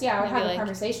course, yeah, I would I'd be have a like,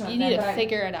 conversation with You them. need to but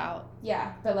figure it out.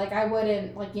 Yeah, but like I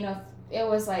wouldn't if it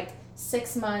was like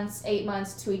 6 months, 8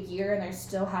 months to a year, and they're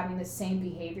still having the same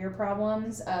behavior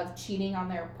problems of cheating on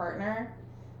their partner.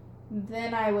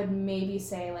 Then I would maybe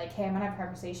say like, hey, I'm gonna have a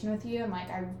conversation with you, and like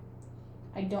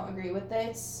I don't agree with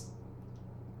this,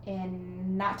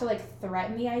 and not to like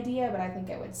threaten the idea, but I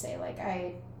think I would say like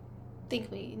I think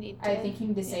we need to. I think you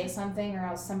need to say something, or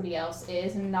else somebody else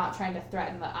is, and not trying to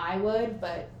threaten that I would,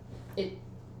 but it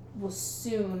will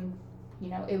soon,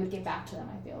 it would get back to them.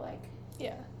 I feel like.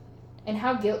 Yeah. And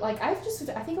how I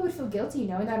think I would feel guilty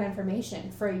knowing that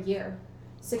information for a year,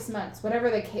 6 months, whatever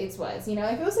the case was. If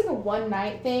it was like a one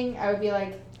night thing, I would be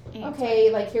like, okay,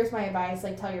 like here's my advice,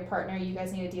 like tell your partner, you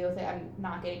guys need to deal with it. I'm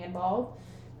not getting involved.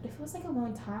 But if it was like a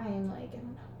long time, like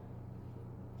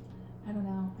I don't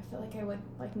know. I feel like I would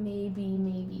like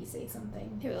maybe say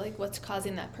something. Yeah, like what's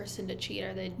causing that person to cheat?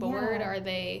 Are they bored? Yeah. Are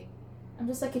they? I'm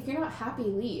just like, if you're not happy,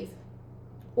 leave.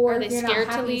 Or Are if they you're scared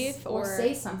not happy, to leave? or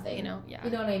say something. Yeah.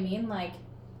 You know what I mean? Like,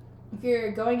 if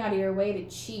you're going out of your way to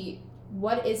cheat,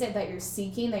 what is it that you're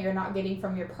seeking that you're not getting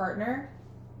from your partner?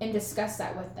 And discuss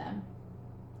that with them.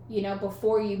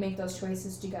 Before you make those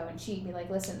choices to go and cheat, be like,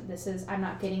 listen, I'm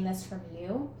not getting this from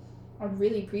you. I'd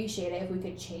really appreciate it if we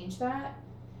could change that.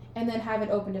 And then have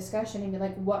an open discussion and be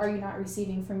like, what are you not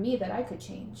receiving from me that I could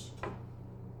change?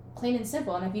 Plain and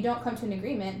simple. And if you don't come to an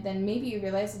agreement, then maybe you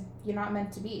realize you're not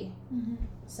meant to be. Mm-hmm.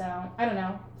 So, I don't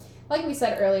know. Like we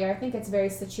said earlier, I think it's very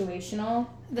situational.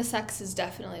 The sex is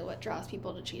definitely what draws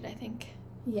people to cheat, I think.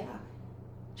 Yeah.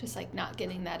 Just like not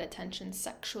getting that attention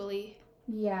sexually.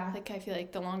 Yeah. Like I feel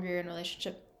like the longer you're in a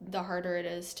relationship, the harder it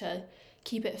is to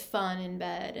keep it fun in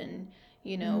bed and,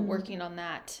 working on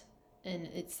that. And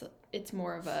it's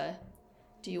more of a,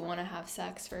 do you want to have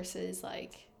sex versus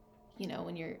like,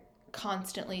 when you're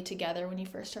constantly together when you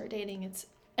first start dating, it's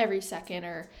every second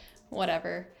or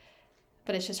whatever.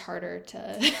 But it's just harder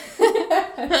to,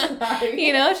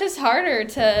 it's just harder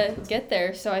to get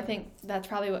there. So I think that's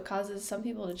probably what causes some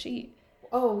people to cheat.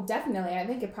 Oh, definitely. I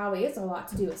think it probably is a lot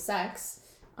to do with sex.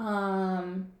 But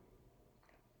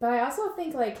I also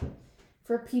think like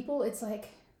for people, it's like,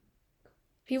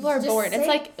 people are bored. It's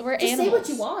like we're just animals. Say what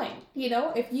you want.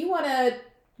 If you want to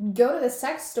go to the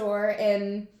sex store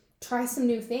and try some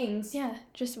new things. Yeah,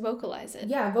 just vocalize it.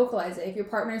 Yeah, vocalize it. If your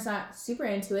partner's not super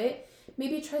into it,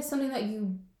 maybe try something that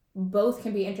you both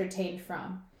can be entertained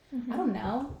from. Mm-hmm. I don't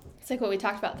know. It's like what we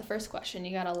talked about the first question.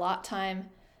 You got a lot time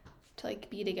to like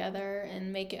be together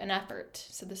and make an effort.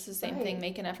 So this is the same thing.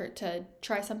 Make an effort to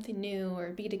try something new or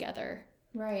be together.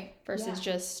 Right. Versus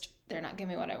just, they're not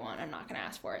giving me what I want. I'm not going to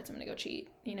ask for it. So I'm going to go cheat.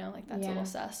 Like that's a little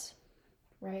sus.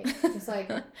 Right. It's like.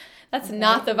 That's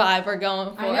not the vibe we're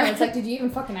going for. I know. It's like, did you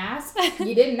even fucking ask?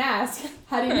 You didn't ask.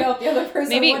 How do you know if the other person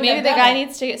Maybe the guy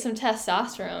needs to get some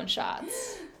testosterone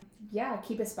shots. Yeah,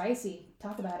 keep it spicy.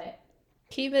 Talk about it.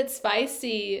 Keep it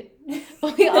spicy.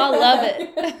 We all love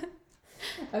it.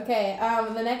 Okay.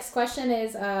 The next question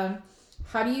is,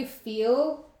 how do you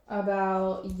feel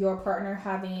about your partner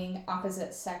having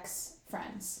opposite sex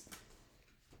friends?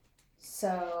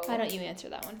 So. Why don't you answer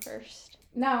that one first?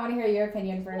 No, I want to hear your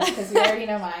opinion first because you already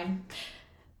know mine.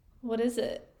 What is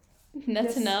it?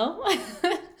 To know?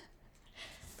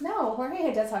 No,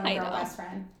 Jorge does have a girl best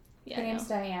friend. Yeah, her name's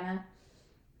Diana.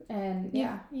 And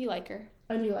You like her.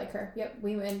 I do like her. Yep.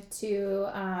 We went to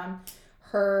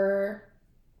her,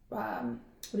 what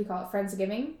do you call it,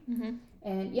 Friendsgiving. Mm-hmm.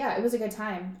 And yeah, it was a good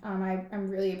time. I'm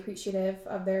really appreciative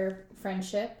of their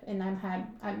friendship, and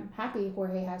I'm happy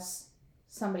Jorge has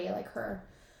somebody like her.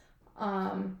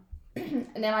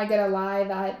 And am I gonna lie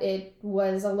that it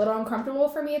was a little uncomfortable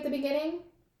for me at the beginning?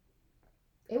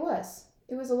 It was.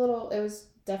 It was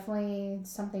definitely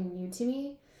something new to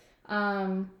me.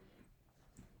 Um,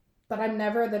 but I'm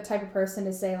never the type of person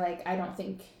to say, like, I don't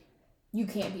think you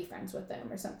can't be friends with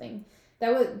them or something.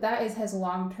 That is his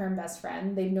long-term best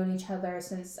friend. They've known each other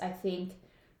since, I think,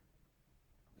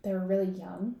 they were really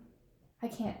young. I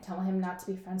can't tell him not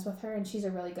to be friends with her, and she's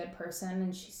a really good person,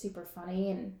 and she's super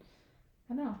funny, and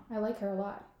I don't know, I like her a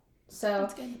lot. So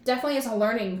definitely is a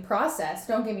learning process,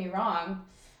 don't get me wrong.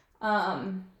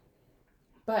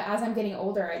 But as I'm getting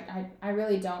older, I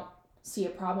really don't see a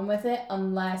problem with it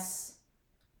unless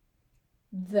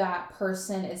that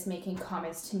person is making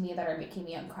comments to me that are making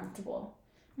me uncomfortable.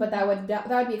 But that would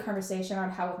be a conversation I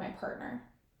would have with my partner,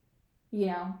 you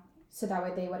know, so that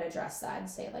way they would address that and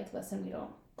say, like, listen, we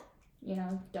don't, you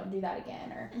know, don't do that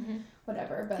again or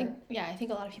whatever. But I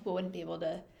think a lot of people wouldn't be able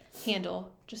to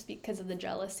handle just because of the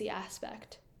jealousy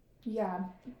aspect. Yeah,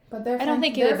 but I don't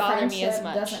think it would bother me as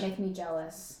much. Doesn't make me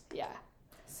jealous. Yeah.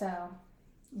 So,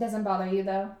 it doesn't bother you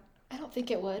though? I don't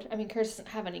think it would. I mean, Curtis doesn't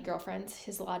have any girlfriends.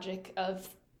 His logic of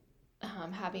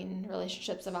having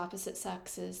relationships of opposite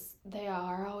sex is they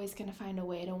are always going to find a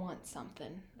way to want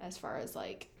something as far as,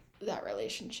 like, that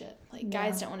relationship. Like,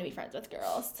 guys don't want to be friends with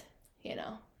girls, you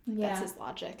know? Yeah. That's his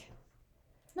logic.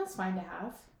 That's fine to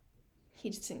have. He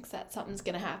just thinks that something's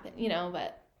going to happen, you know,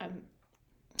 but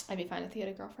I'd be fine if he had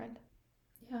a girlfriend.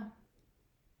 Yeah.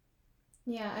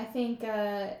 Yeah, I think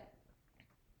it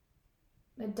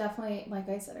definitely, like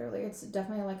I said earlier, it's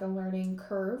definitely like a learning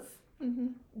curve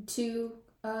to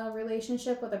a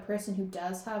relationship with a person who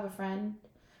does have a friend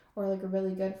or like a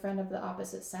really good friend of the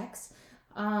opposite sex.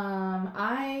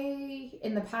 I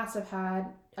in the past have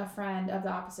had a friend of the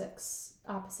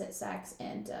opposite sex,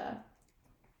 and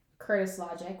Curtis'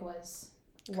 logic was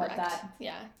what that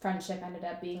friendship ended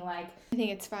up being like. I think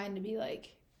it's fine to be like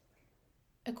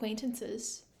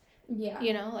acquaintances. Yeah.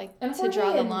 You know, like and to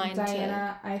draw the line.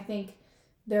 Diana, I think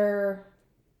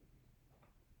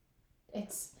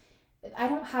I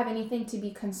don't have anything to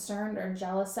be concerned or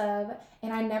jealous of,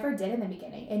 and I never did in the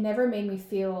beginning. It never made me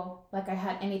feel like I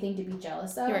had anything to be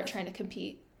jealous of. You weren't trying to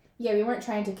compete. Yeah, we weren't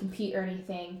trying to compete or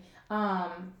anything.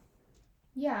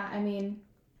 Yeah, I mean,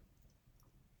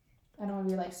 I don't want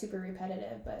to be like super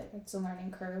repetitive, but it's a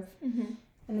learning curve. And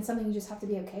it's something you just have to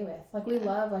be okay with. Like, we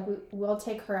love, like, we'll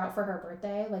take her out for her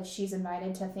birthday. Like, she's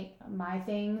invited to my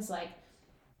things. Like,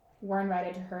 we're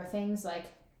invited to her things. Like,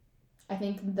 I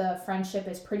think the friendship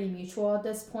is pretty mutual at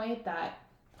this point that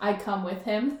I come with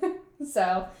him.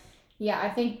 So, yeah, I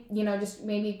think, you know, just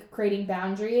maybe creating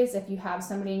boundaries if you have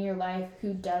somebody in your life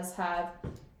who does have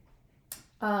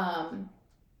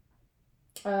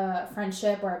a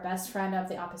friendship or a best friend of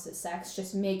the opposite sex,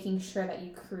 just making sure that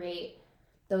you create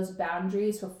those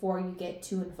boundaries before you get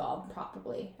too involved,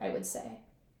 probably, I would say.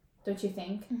 Don't you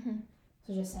think?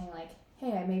 So just saying, like,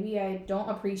 hey, maybe I don't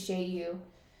appreciate you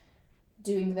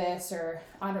doing this, or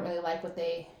I don't really like what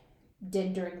they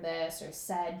did during this or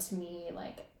said to me,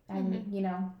 like, and you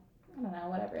know, I don't know,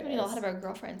 whatever it is. A lot of our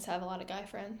girlfriends have a lot of guy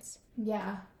friends.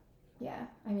 Yeah,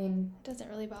 I mean, it doesn't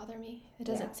really bother me. It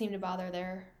doesn't seem to bother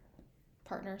their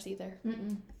partners either.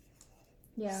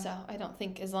 Yeah. So I don't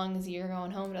think, as long as you're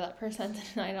going home to that person,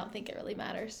 then I don't think it really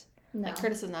matters. No. Like,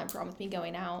 Curtis doesn't have a problem with me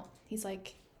going out. He's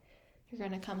like, you're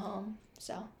going to come home,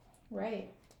 so.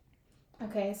 Right.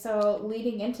 Okay, so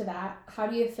leading into that, how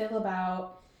do you feel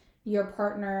about your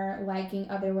partner liking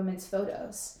other women's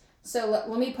photos? So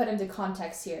let me put into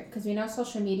context here, because we know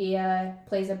social media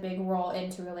plays a big role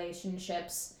into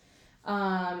relationships.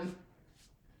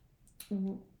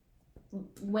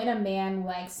 When a man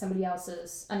likes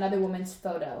another woman's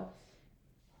photo,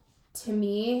 to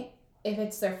me, if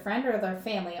it's their friend or their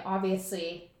family,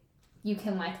 obviously you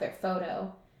can like their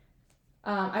photo.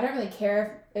 I don't really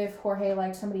care if Jorge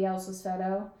liked somebody else's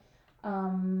photo.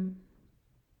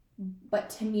 But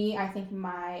to me, I think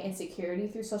my insecurity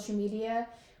through social media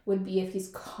would be if he's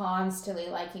constantly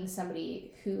liking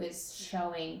somebody who is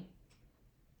showing,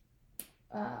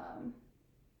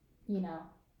 you know,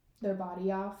 their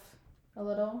body off a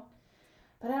little.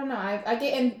 But I don't know. I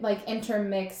get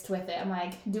intermixed with it. I'm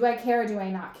like, do I care or do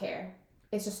I not care?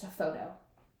 It's just a photo.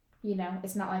 You know,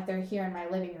 it's not like they're here in my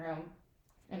living room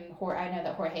and I know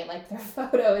that Jorge liked their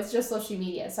photo. It's just social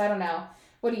media. So I don't know.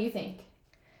 What do you think?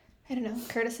 I don't know.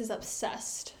 Curtis is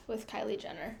obsessed with Kylie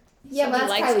Jenner. Yeah, so but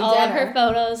that's he likes Kylie all Jenner. of her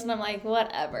photos, and I'm like,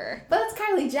 whatever. But it's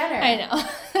Kylie Jenner. I know.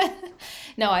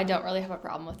 No, I don't really have a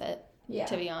problem with it,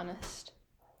 to be honest.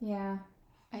 Yeah.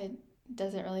 It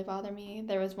doesn't really bother me.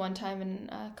 There was one time in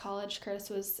college, Curtis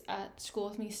was at school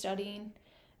with me studying,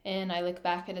 and I look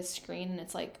back at his screen, and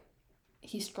it's like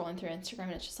he's scrolling through Instagram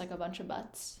and it's just like a bunch of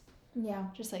butts. Yeah.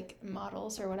 Just like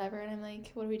models or whatever. And I'm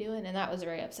like, what are we doing? And that was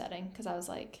very upsetting because I was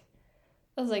like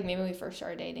maybe when we first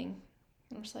started dating.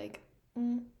 I'm just like,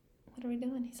 what are we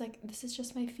doing? He's like, this is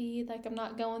just my feed. Like, I'm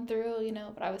not going through, you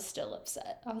know, but I was still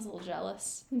upset. I was a little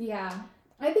jealous. Yeah.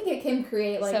 I think it can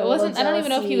create like so it wasn't, I don't even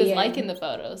know if he was liking the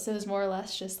photos. It was more or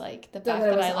less just like the fact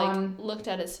that I like looked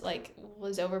at his, like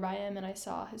was over by him and I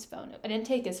saw his phone. I didn't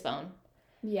take his phone.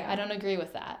 Yeah. I don't agree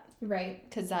with that. Right.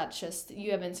 Because that's just,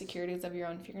 you have insecurities of your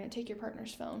own if you're going to take your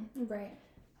partner's phone. Right.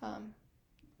 I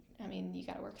mean, you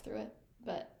got to work through it,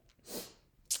 but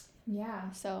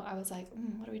yeah. So I was like,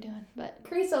 what are we doing? But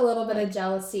creates a little bit of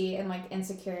jealousy and like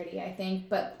insecurity, I think.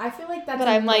 But I feel like that's. But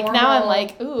I'm like, now I'm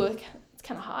like, ooh, it's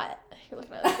kind of hot. You're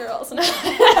looking at the girls. Just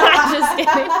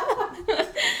kidding.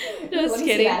 Just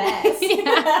kidding.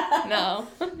 Yeah. No.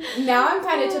 Now I'm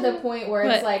kind of to the point where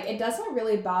it's like it doesn't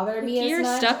really bother me as much.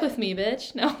 You're stuck with me,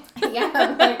 bitch. No. Yeah.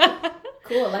 I'm like,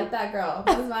 cool, like that girl.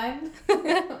 That's mine.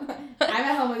 I'm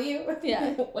at home with you.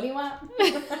 Yeah. What do you want?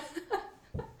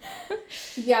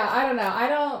 Yeah, I don't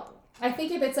know. I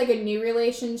think if it's like a new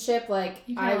relationship, like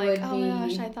I would be. Oh my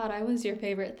gosh, I thought I was your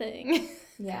favorite thing.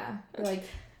 Yeah, like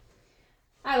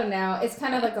I don't know. It's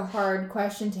kind of like a hard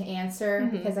question to answer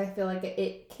because I feel like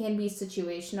it can be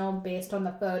situational based on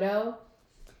the photo.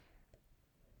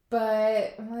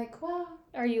 But I'm like, well.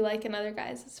 Are you liking other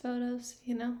guys' photos?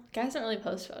 You know, guys don't really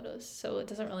post photos, so it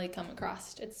doesn't really come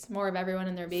across. It's more of everyone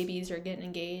and their babies or getting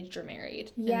engaged or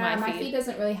married. Yeah, my feed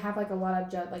doesn't really have like a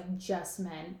lot of just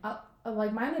men.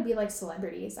 Like mine would be like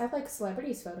celebrities. I have like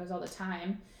celebrities photos all the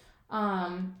time,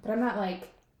 but I'm not like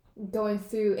going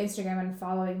through Instagram and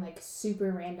following like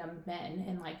super random men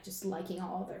and like just liking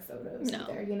all of their photos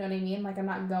either. You know what I mean? Like I'm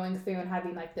not going through and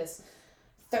having like this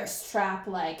thirst trap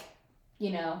like.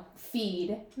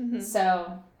 Feed.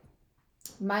 So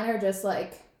mine are just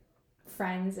like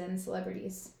friends and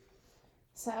celebrities.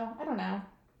 So I don't know.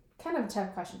 Kind of a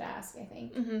tough question to ask, I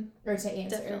think. Or to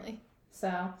answer. Definitely.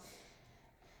 So,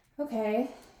 okay.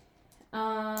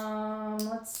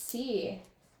 Let's see.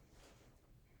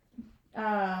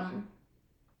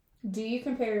 Do you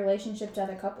compare your relationship to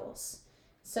other couples?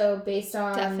 So based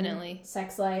on definitely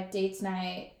sex life, date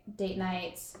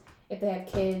nights, if they have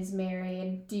kids,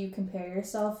 married, do you compare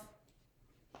yourself?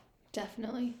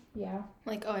 Definitely. Yeah.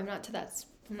 Like, I'm not to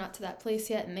that place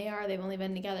yet, and they've only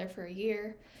been together for a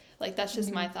year. Like, that's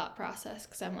just my thought process,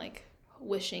 because I'm, like,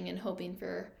 wishing and hoping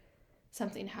for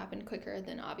something to happen quicker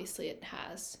than obviously it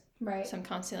has. Right. So I'm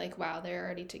constantly like, wow, they're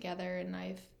already together, and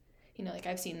I've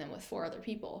seen them with 4 other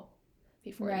people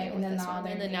before right. and then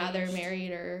now they're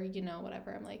married or,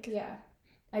 whatever. I'm like... Yeah.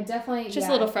 I definitely... It's just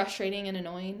a little frustrating and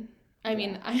annoying. I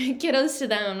mean, kiddos to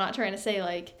them, I'm not trying to say,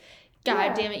 like,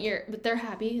 God damn it, but they're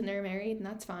happy and they're married and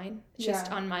that's fine. It's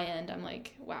just on my end, I'm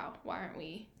like, wow, why aren't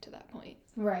we to that point?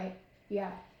 Right.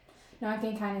 Yeah. No, I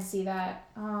can kind of see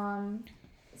that.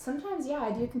 Sometimes,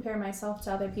 I do compare myself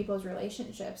to other people's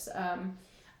relationships.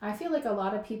 I feel like a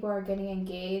lot of people are getting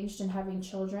engaged and having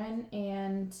children,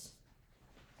 and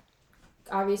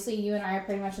obviously you and I are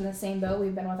pretty much in the same boat.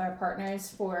 We've been with our partners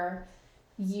for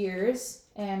years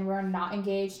and we're not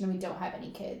engaged and we don't have any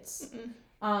kids.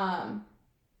 I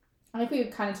think we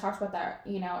kind of talked about that,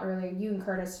 earlier. You and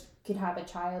Curtis could have a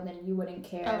child and you wouldn't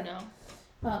care. Oh,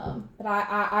 no. But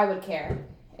I would care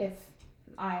if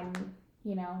I'm,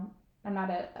 I'm not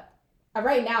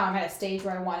right now I'm at a stage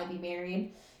where I want to be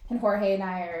married, and Jorge and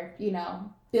I are,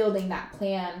 building that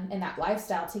plan and that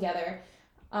lifestyle together.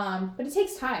 But it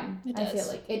takes time. It does. I feel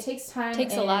like it takes time. It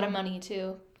takes a lot of money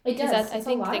too. It does. I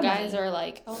think the guys are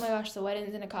like, oh my gosh, the wedding's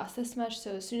going to cost this much.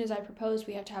 So as soon as I propose,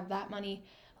 we have to have that money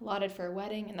allotted for a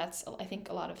wedding. And that's, I think,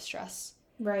 a lot of stress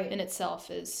in itself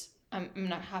is I'm going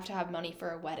to have money for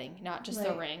a wedding, not just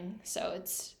the ring. So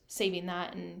it's saving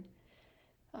that. And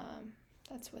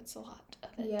that's what's a lot of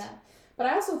it. Yeah. But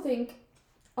I also think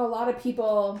a lot of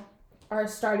people are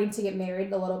starting to get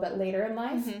married a little bit later in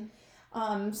life.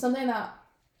 Something that,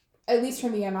 at least for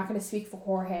me, I'm not going to speak for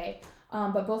Jorge,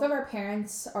 but both of our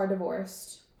parents are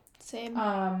divorced. Same.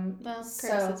 Well,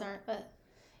 Curtis's aren't, but...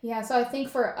 Yeah, so I think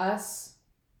for us,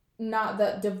 not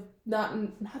that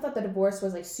the divorce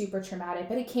was, like, super traumatic,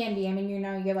 but it can be. I mean,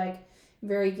 you're, like,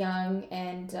 very young,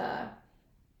 and at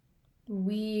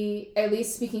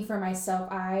least speaking for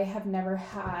myself, I have never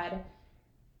had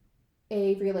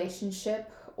a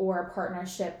relationship or a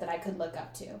partnership that I could look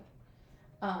up to.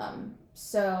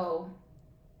 So...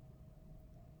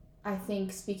 I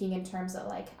think speaking in terms of,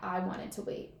 like, I wanted to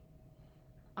wait.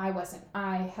 I'm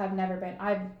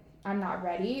not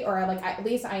ready, or, like, at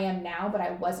least I am now, but I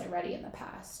wasn't ready in the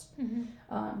past.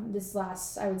 This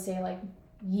last, I would say, like,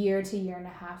 year to year and a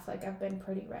half, like I've been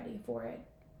pretty ready for it.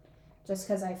 Just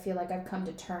because I feel like I've come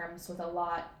to terms with a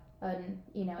lot,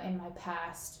 in my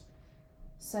past.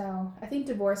 So I think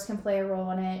divorce can play a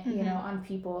role in it, on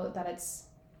people that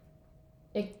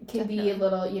it can be a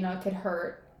little, it could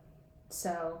hurt.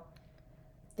 So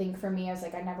I think for me, I was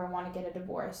like, I never want to get a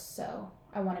divorce. So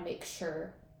I want to make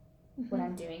sure what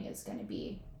I'm doing is going to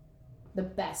be the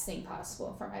best thing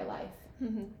possible for my life.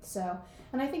 So,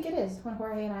 and I think it is. When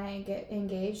Jorge and I get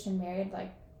engaged and married,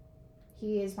 like,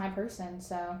 he is my person.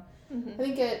 So I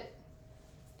think it...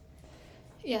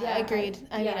 Yeah, agreed.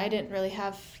 I mean, I didn't really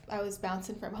I was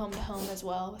bouncing from home to home as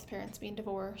well with parents being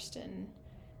divorced, and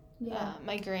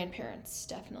my grandparents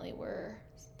definitely were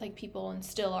like people, and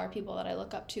still are people that I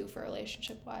look up to for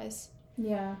relationship-wise.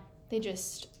 Yeah. They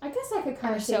just I guess I could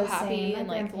kind are of so happy and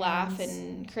like laugh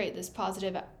and create this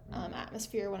positive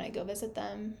atmosphere when I go visit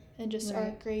them, and just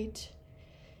are great.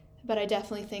 But I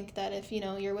definitely think that if,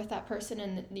 you're with that person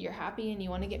and you're happy and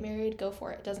you want to get married, go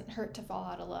for it. It doesn't hurt to fall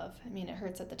out of love. I mean, it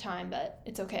hurts at the time, but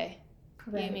it's okay.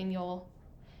 Right. I mean, you'll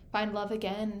find love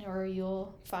again, or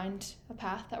you'll find a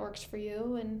path that works for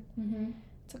you, and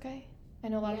it's okay. I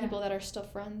know a lot of people that are still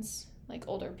friends, like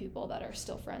older people that are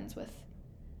still friends with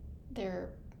their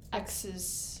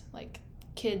exes, like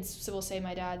kids. So we'll say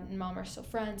my dad and mom are still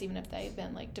friends, even if they've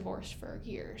been like divorced for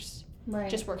years. Right.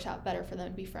 It just works out better for them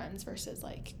to be friends versus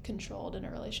like controlled in a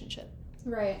relationship.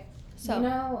 Right.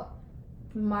 So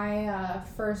my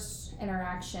first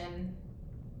interaction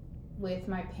with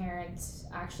my parents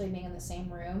actually being in the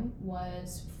same room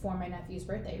was for my nephew's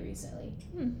birthday recently.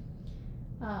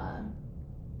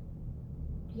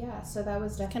 So that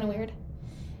was definitely kind of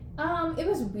weird. It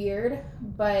was weird,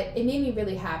 but it made me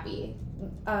really happy.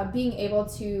 Being able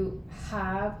to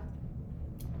have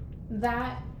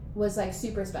that was like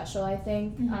super special, I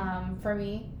think, for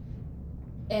me,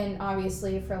 and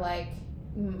obviously for like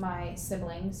my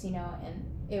siblings, and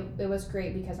it was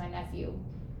great because my nephew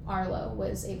Arlo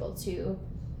was able to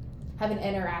have an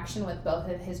interaction with both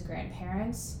of his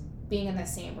grandparents being in the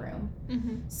same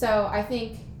room. So I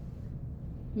think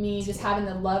me just having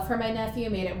the love for my nephew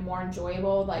made it more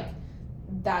enjoyable. Like,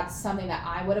 that's something that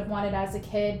I would have wanted as a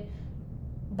kid,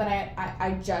 but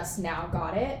I just now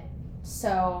got it.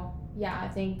 So yeah, I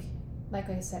think, like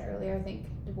I said earlier, I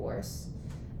think divorce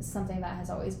is something that has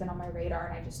always been on my radar,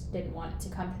 and I just didn't want it to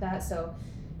come to that. So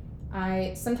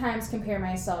I sometimes compare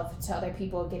myself to other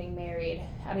people getting married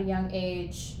at a young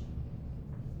age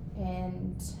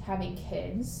and having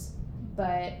kids,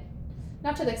 but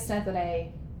not to the extent that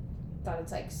I thought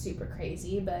it's like super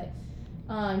crazy. But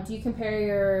do you compare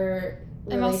your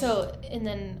I'm also, and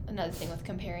then another thing with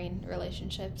comparing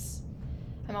relationships,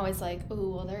 I'm always like, oh,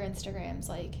 well, their Instagram's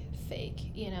like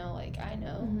fake, like I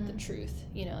know the truth,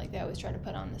 like they always try to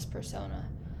put on this persona.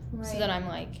 Right. So then I'm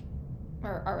like,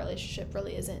 our relationship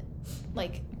really isn't,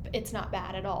 like, it's not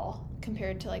bad at all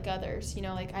compared to like others,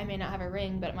 like I may not have a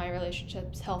ring, but my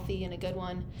relationship's healthy and a good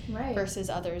one. Right. Versus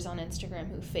others on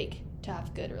Instagram who fake to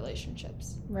have good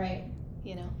relationships. Right.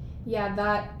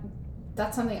 Yeah,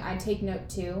 that's something I take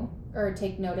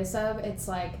notice of. It's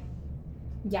like,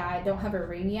 yeah, I don't have a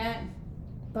ring yet,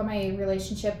 but my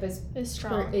relationship is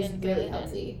strong, is really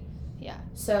healthy. Yeah.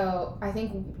 So I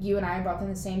think you and I are both on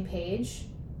the same page.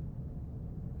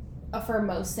 For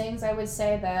most things, I would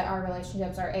say that our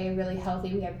relationships are really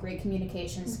healthy. We have great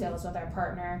communication skills with our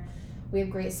partner. We have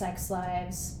great sex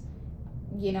lives.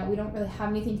 We don't really have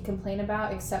anything to complain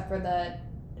about except for the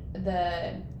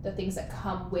things that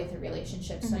come with a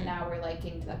relationship. So now we're like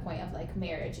getting to that point of like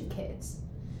marriage and kids.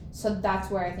 So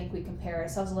that's where I think we compare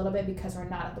ourselves a little bit, because we're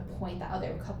not at the point that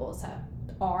other couples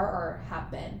are or have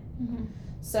been.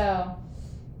 So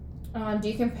do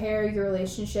you compare your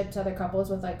relationship to other couples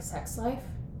with like sex life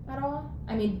at all?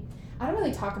 I mean, I don't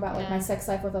really talk about like my sex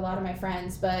life with a lot of my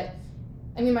friends, but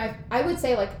I mean, I would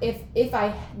say like if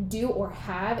I do or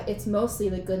have, it's mostly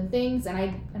the good things, and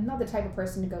I'm not the type of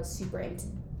person to go super into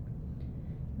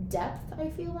depth, I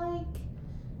feel like.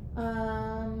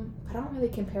 I don't really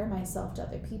compare myself to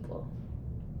other people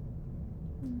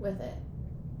with it.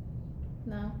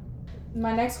 No.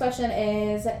 My next question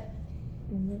is,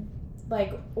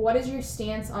 like, what is your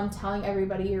stance on telling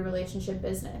everybody your relationship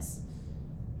business?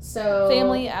 So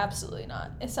family, absolutely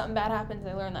not. If something bad happens,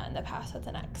 I learned that in the past with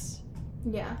an ex.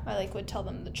 Yeah. I like would tell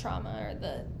them the trauma or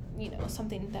the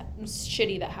something that was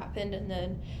shitty that happened, and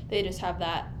then they just have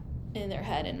that in their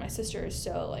head. And my sister is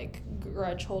so like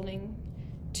grudge holding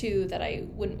too that I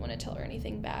wouldn't want to tell her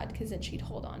anything bad, because then she'd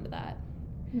hold on to that.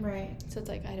 Right. So it's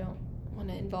like I don't want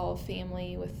to involve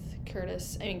family with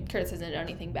Curtis. I mean, Curtis hasn't done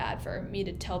anything bad for me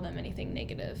to tell them anything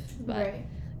negative, but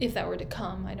if that were to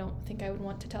come, I don't think I would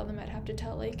want to tell them. I'd have to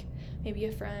tell, like, maybe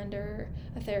a friend or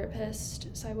a therapist,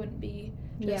 so I wouldn't be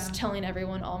just telling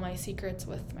everyone all my secrets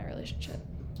with my relationship.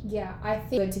 Yeah, I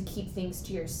think it's good to keep things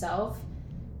to yourself,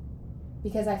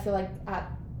 because I feel like at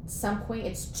some point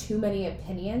it's too many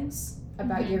opinions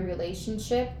about your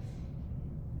relationship,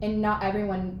 and not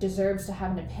everyone deserves to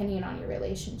have an opinion on your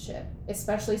relationship,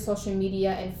 especially social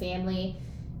media and family,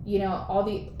 you know,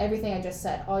 everything I just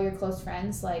said, all your close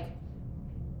friends. Like,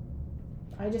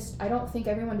 I don't think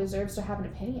everyone deserves to have an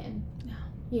opinion. No.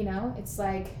 You know, it's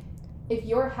like, if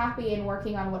you're happy and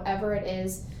working on whatever it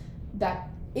is that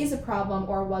is a problem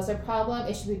or was a problem,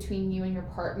 it should be between you and your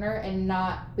partner, and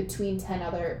not between 10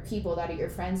 other people that are your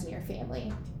friends and your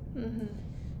family.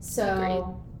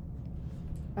 So,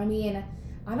 agreed. I mean,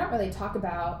 I don't really talk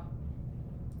about,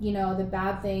 you know, the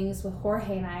bad things with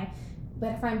Jorge and I,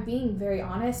 but if I'm being very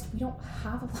honest, we don't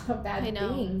have a lot of bad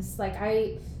things. Like,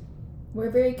 we're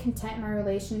very content in our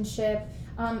relationship.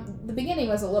 The beginning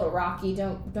was a little rocky,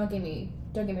 don't get me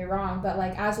wrong, but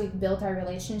like, as we've built our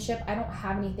relationship, I don't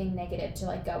have anything negative to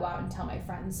like go out and tell my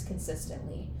friends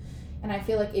consistently. And I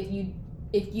feel like if you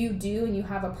do, and you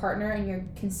have a partner and you're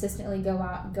consistently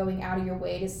going out of your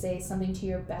way to say something to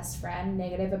your best friend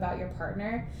negative about your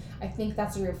partner, I think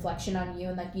that's a reflection on you,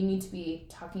 and like, you need to be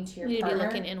talking to your partner. You need to be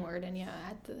looking inward, and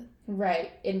at the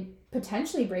right, and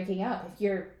potentially breaking up if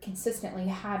you're consistently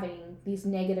having these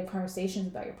negative conversations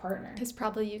about your partner. Because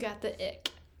probably you got the ick.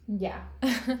 Yeah,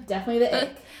 definitely the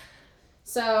ick.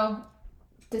 So,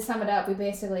 to sum it up, we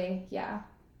basically,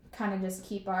 kind of just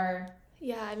keep our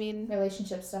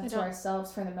relationship stuff to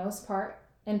ourselves for the most part,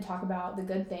 and talk about the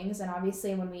good things. And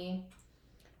obviously, when we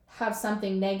have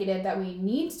something negative that we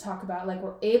need to talk about, like,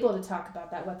 we're able to talk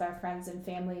about that with our friends and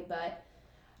family, but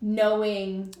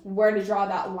knowing where to draw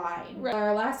that line. Right.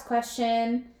 Our last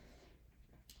question.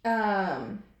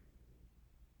 Oh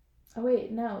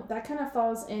wait, no, that kind of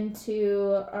falls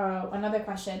into another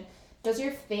question. Does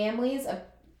your family's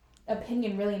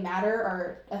opinion really matter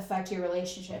or affect your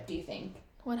relationship, do you think?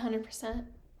 100%.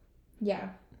 Yeah.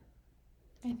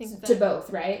 I think to both,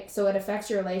 right? So it affects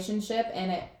your relationship,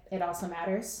 and it also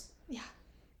matters. Yeah.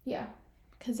 Yeah.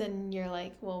 Because then you're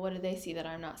like, well, what do they see that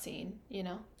I'm not seeing, you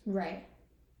know? Right.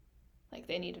 Like,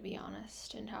 they need to be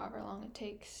honest, and however long it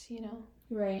takes, you know?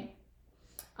 Right.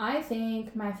 I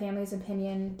think my family's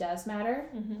opinion does matter,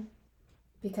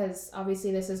 because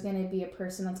obviously this is going to be a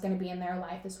person that's going to be in their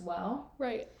life as well.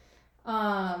 Right.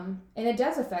 And it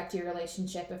does affect your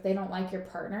relationship if they don't like your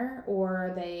partner,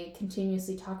 or they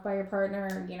continuously talk about your partner,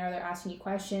 or, you know, they're asking you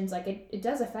questions. Like, it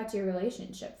does affect your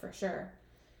relationship for sure.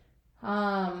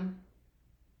 I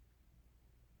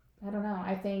don't know.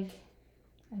 I've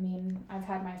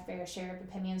had my fair share of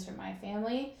opinions from my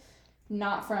family,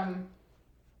 not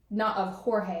of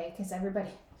Jorge, because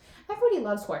everybody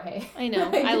loves Jorge. I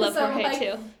know. I love Jorge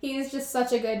too. He is just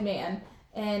such a good man,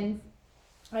 and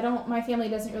my family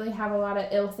doesn't really have a lot of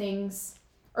ill things,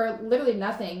 or literally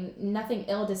nothing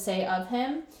ill to say of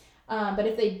him. But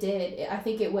if they did, I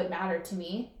think it would matter to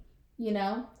me, you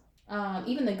know?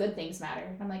 Even the good things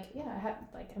matter. I'm like, yeah,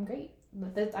 I'm great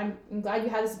with this. I'm glad you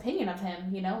had this opinion of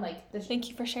him, you know? Like, thank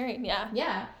you for sharing, yeah.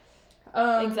 Yeah.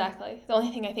 Exactly. The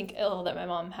only thing I think ill that my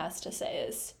mom has to say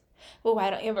is, well, why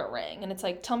don't you have a ring? And it's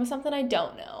like, tell me something I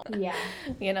don't know. Yeah.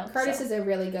 You know? Curtis is a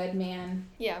really good man.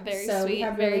 Yeah, very so sweet. We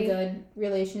have really good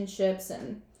relationships,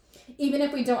 and even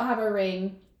if we don't have a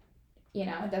ring, you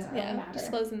know, it doesn't really matter.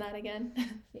 Disclosing that again.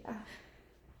 Yeah.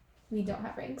 We don't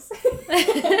have rings.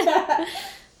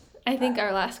 I think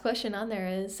our last question on there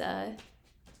is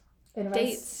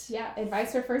dates. Yeah,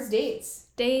 advice for first dates.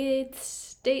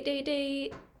 Dates.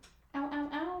 Date. Ow, ow,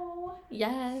 ow.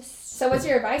 Yes. So what's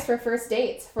your advice for first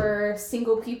dates for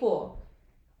single people?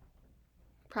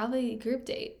 Probably group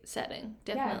date setting.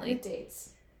 Definitely. Yeah, group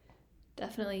dates.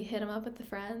 Definitely hit them up with the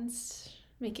friends.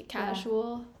 Make it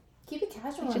casual. Yeah. Keep it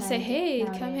casual. Just say, hey,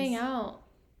 nowadays. Come hang out.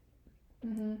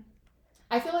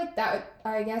 I feel like that,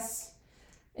 I guess,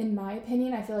 in my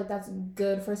opinion, I feel like that's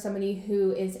good for somebody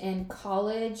who is in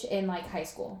college and like high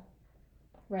school.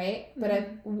 Right?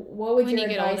 But what would your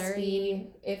advice be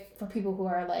for people who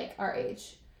are like our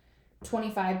age,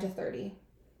 25 to 30?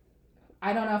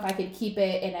 I don't know if I could keep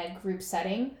it in a group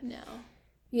setting. No.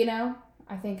 You know?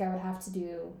 I think I would have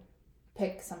to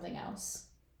pick something else.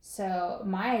 So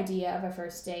my idea of a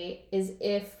first date is,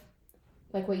 if,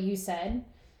 like what you said,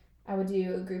 I would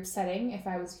do a group setting if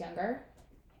I was younger.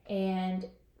 And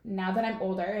now that I'm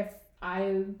older,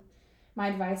 my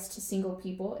advice to single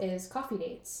people is coffee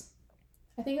dates.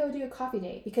 I think I would do a coffee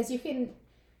date, because you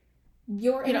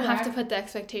don't have to put the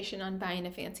expectation on buying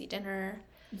a fancy dinner.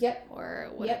 Yep. Or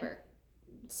whatever.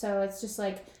 Yep. So it's just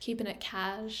like... Keeping it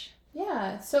cash.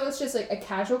 Yeah. So it's just like a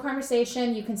casual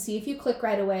conversation. You can see if you click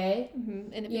right away.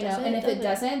 Mm-hmm. And if it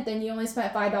doesn't, then you only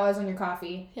spent $5 on your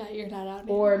coffee. Yeah, you're not out of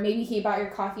it. Or maybe he bought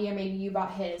your coffee or maybe you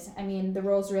bought his. I mean, the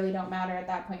rules really don't matter at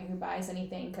that point who buys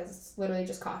anything because it's literally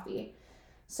just coffee.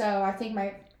 So I think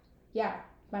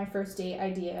my first date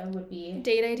idea would be...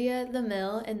 Date idea, the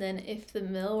mill, and then if the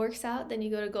mill works out, then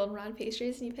you go to Goldenrod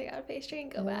Pastries and you pick out a pastry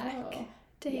and go back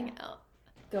to hang out.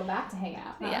 Go back to hang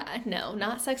out, huh? Yeah, no,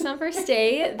 not sex on first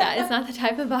date. That is not the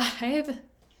type of vibe.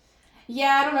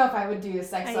 Yeah, I don't know if I would do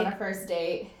sex on a first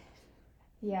date.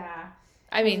 Yeah.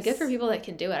 I mean, good for people that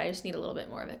can do it. I just need a little bit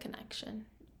more of a connection.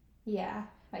 Yeah,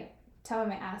 like, tell me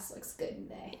my ass looks good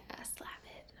today. Yeah, slap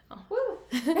it. Oh. Woo!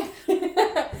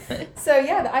 So,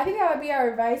 yeah, I think that would be our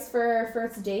advice for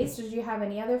first dates. Did you have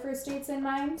any other first dates in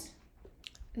mind?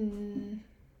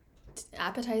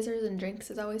 Appetizers and drinks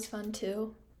is always fun,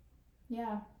 too.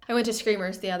 Yeah. I went to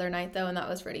Screamers the other night, though, and that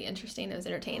was pretty interesting. It was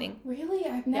entertaining. Really?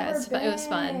 I've never been. It was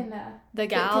fun. The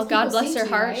gal, God bless her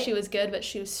heart, she was good, but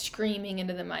she was screaming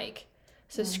into the mic.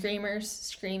 So Screamers,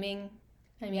 screaming.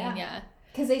 I mean, yeah.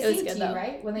 Because they sing to you,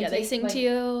 right? When they sing to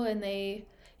you, and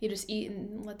you just eat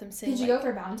and let them sing. Did you go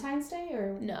for Valentine's Day?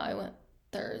 Or no, I went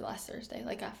last Thursday.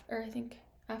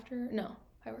 No,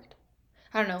 I worked.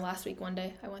 I don't know, last week one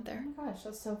day I went there. Oh my gosh,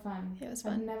 that's so fun. Yeah, it was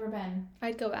fun. I've never been.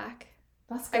 I'd go back.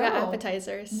 Let's go. I got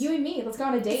appetizers. You and me. Let's go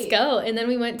on a date. Let's go. And then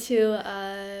we went to,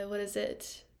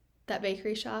 that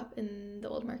bakery shop in the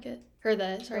Old Market. Or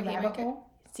Haymaker.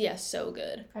 Yeah, so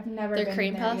good. I've never been there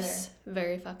cream puffs, either.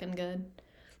 very fucking good.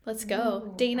 Let's go.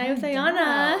 Ooh, Date night with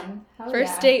Ayana.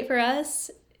 First yeah. date for us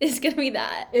is going to be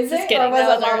that. Is Just it? kidding. Or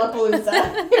was it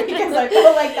Lollapalooza? Because I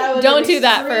feel like that was Don't do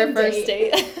that for a first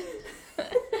date.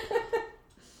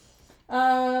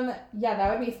 Yeah,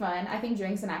 that would be fun. I think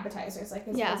drinks and appetizers is a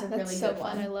really good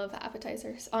one. I love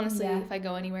appetizers. Honestly, if I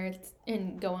go anywhere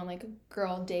and go on like a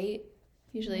girl date,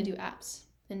 usually I do apps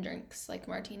and drinks like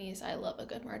martinis. I love a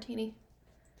good martini.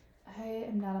 I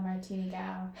am not a martini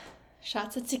gal.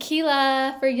 Shots of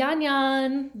tequila for Yan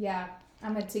Yan. Yeah,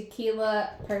 I'm a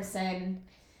tequila person.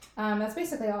 That's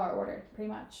basically all I ordered, pretty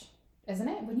much, isn't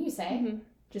it? Wouldn't you say?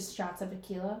 Just shots of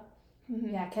tequila.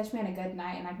 Mm-hmm. Yeah, catch me on a good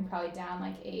night and I can probably down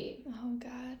like 8. Oh,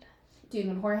 God. Dude,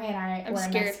 when Jorge and I I'm were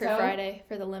scared in Mexico, for Friday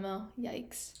for the limo.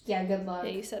 Yikes. Yeah, good luck.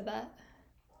 Yeah, you said that.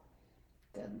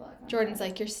 Good luck. Jordan's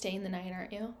like, you're staying the night,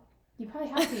 aren't you? You probably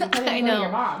have to. You probably I know.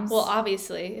 Your mom's. Well,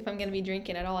 obviously, if I'm going to be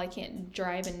drinking at all, I can't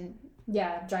drive and...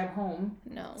 Yeah, drive home.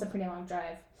 No. It's a pretty long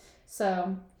drive.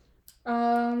 So,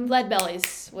 Lead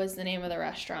Bellies was the name of the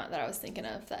restaurant that I was thinking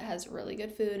of that has really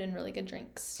good food and really good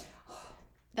drinks.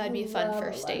 That'd be a fun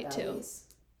first date, too. It's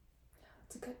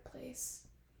a good place.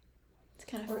 It's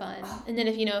kind of fun. And then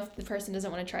if the person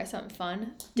doesn't want to try something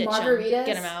fun, ditch margaritas. them.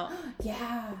 Get them out.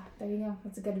 Yeah, there you go.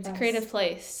 That's a good advice. It's a creative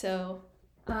place, so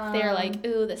they're like,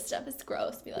 ooh, this stuff is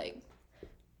gross. Be like,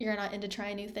 you're not into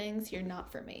trying new things? You're not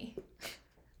for me.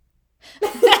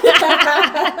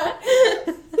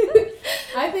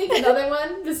 I think another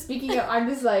one, just speaking of, I'm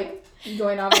just like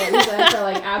going off what you said for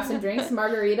like apps and drinks,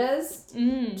 margaritas,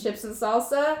 chips and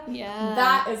salsa. Yeah.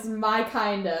 That is my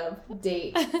kind of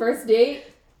date. First date,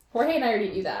 Jorge and I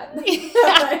already do that.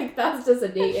 Like, that's just a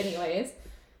date anyways.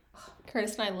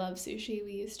 Curtis and I love sushi.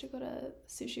 We used to go to a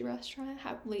sushi restaurant,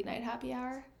 have late night happy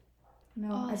hour.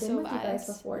 No, I've been with you guys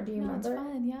before. Do you remember? It's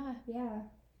fun, yeah. Yeah.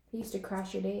 I used to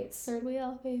crash your dates. Third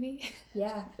wheel, baby.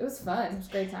 Yeah, it was fun. It was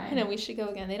a great time. I know, we should go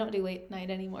again. They don't do late night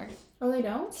anymore. Oh, they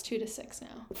don't? It's 2 to 6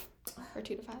 now. Or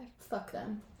 2 to 5. Fuck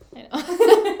them. I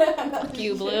know. Fuck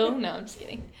you, Blue. No, I'm just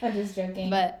kidding. I'm just joking.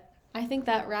 But I think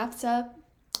that wraps up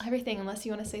everything, unless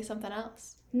you want to say something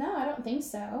else. No, I don't think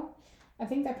so. I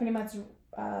think that pretty much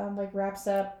wraps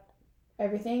up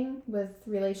everything with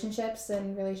relationships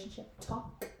and relationship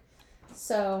talk.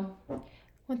 So...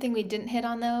 One thing we didn't hit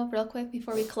on, though, real quick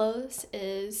before we close,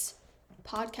 is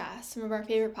podcasts. Some of our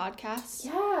favorite podcasts.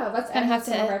 Yeah, let's kind of have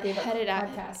to some of our favorite head it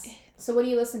podcasts. So what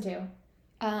do you listen to?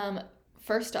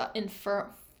 First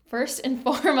and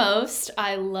foremost,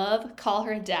 I love Call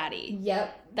Her Daddy.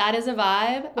 Yep. That is a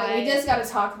vibe. Wait, we just got to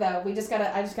talk, though. I just got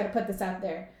to put this out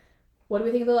there. What do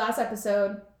we think of the last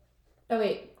episode? Oh,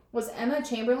 wait. Was Emma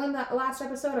Chamberlain that last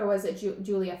episode, or was it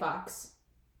Julia Fox?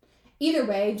 Either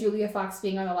way, Julia Fox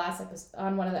being on the last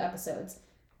on one of the episodes.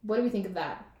 What do we think of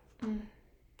that?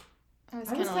 I was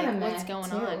kind of like, what's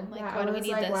going on? Like, yeah, why do we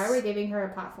need this? Why are we giving her a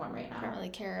platform right now? I don't really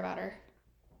care about her.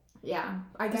 Yeah,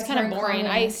 I guess it's kind of boring.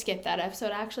 I skipped that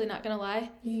episode. Actually, not gonna lie.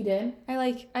 You did? I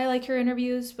like her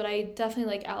interviews, but I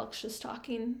definitely like Alex just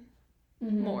talking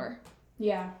more.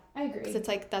 Yeah, I agree. Because it's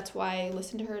like that's why I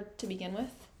listened to her to begin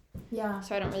with. Yeah.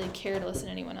 So I don't really care to listen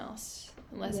to anyone else.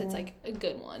 unless it's like a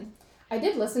good one. I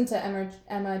did listen to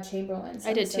Emma Chamberlain's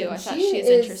I did too. I thought she's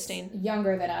interesting.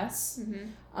 Younger than us.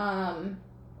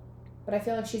 But I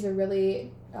feel like she's a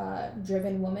really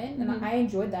driven woman, and I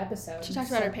enjoyed the episode. She talked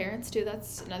about her parents too.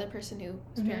 That's another person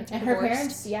whose parents are and divorced. Her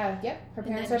parents, her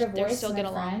parents are divorced. Still get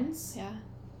along. Friends. Yeah.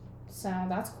 So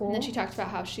that's cool. And then she talked about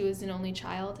how she was an only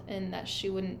child and that she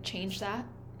wouldn't change that.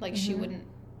 Like she wouldn't,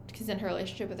 because then her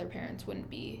relationship with her parents wouldn't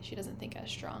be, she doesn't think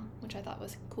as strong, which I thought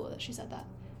was cool that she said that.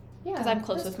 Yeah. Because I'm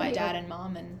close with my dad and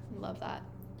mom and love that.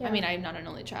 Yeah. I mean, I'm not an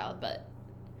only child, but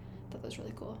I thought that was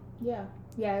really cool. Yeah.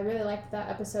 Yeah, I really liked that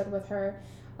episode with her.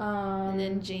 And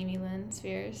then Jamie Lynn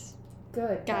Spears.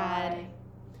 Good God.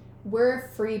 We're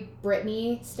free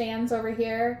Britney stands over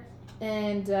here.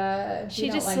 And she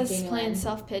just was playing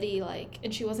self-pity, like,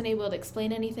 and she wasn't able to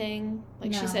explain anything.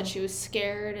 Like, she said she was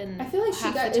scared, and I feel like she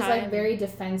is like very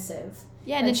defensive.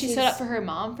 Yeah, and then she stood up for her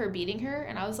mom for beating her,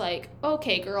 and I was like,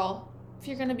 okay, girl, if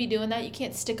you're gonna be doing that, you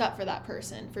can't stick up for that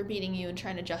person for beating you and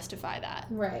trying to justify that.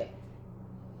 Right.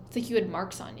 It's like you had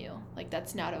marks on you, like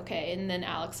that's not okay. And then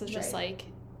Alex was just like,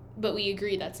 but we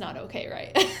agree that's not okay,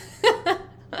 right?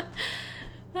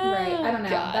 Right. I don't know.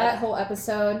 God. That whole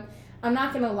episode. I'm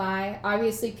not going to lie.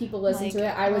 Obviously, people listen to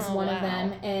it. I was one of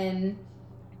them. And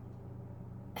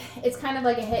it's kind of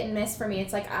like a hit and miss for me.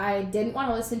 It's like I didn't want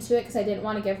to listen to it because I didn't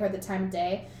want to give her the time of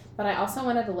day. But I also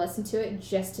wanted to listen to it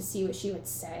just to see what she would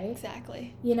say.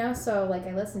 Exactly. You know? So, like,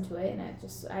 I listened to it and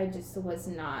I just was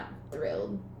not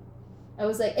thrilled. I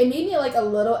was like, it made me, like, a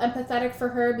little empathetic for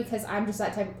her because I'm just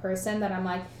that type of person that I'm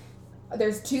like,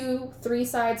 there's 2, 3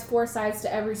 sides, 4 sides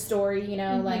to every story, you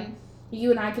know? Like, you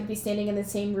and I could be standing in the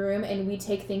same room and we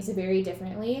take things very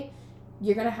differently.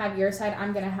 You're going to have your side,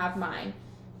 I'm going to have mine.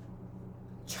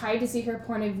 Try to see her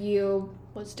point of view.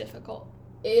 Was difficult.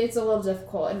 It's a little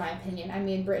difficult, in my opinion. I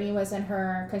mean, Britney was in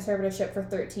her conservatorship for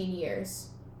 13 years.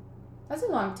 That's a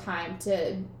long time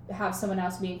to have someone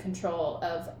else be in control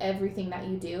of everything that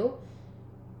you do,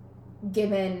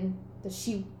 given that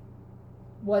she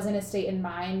was in a state in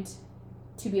mind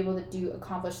to be able to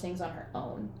accomplish things on her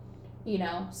own. You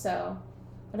know, so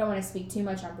I don't want to speak too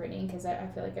much on Britney because I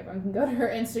feel like everyone can go to her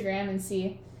Instagram and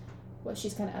see what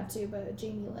she's kind of up to. But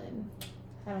Jamie Lynn,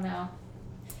 I don't know.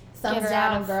 Thumbs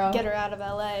down, girl. Get her out of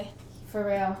LA. For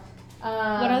real.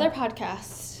 What other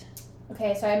podcasts?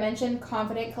 Okay, so I mentioned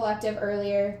Confident Collective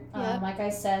earlier. Yep. Like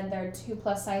I said, they're 2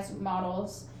 plus-size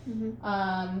models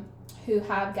who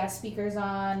have guest speakers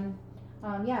on.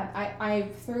 I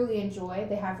thoroughly enjoy.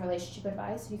 They have relationship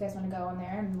advice. If you guys want to go on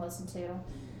there and listen to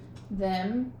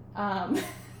them. That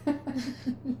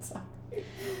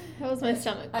was my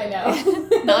stomach. I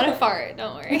know. Not a fart,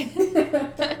 don't worry.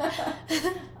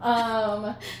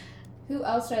 Who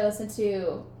else did I listen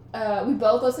to? We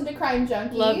both listened to Crime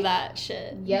Junkie. Love that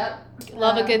shit. Yep.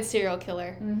 Love a good serial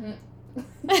killer.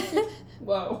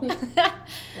 Whoa.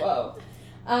 Whoa.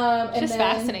 It's just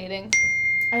fascinating.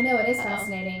 I know, it is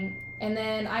fascinating. And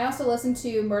then I also listened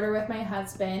to Murder with My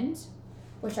Husband,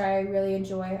 which I really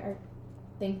enjoy. I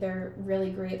think they're really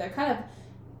great. They're kind of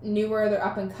newer, they're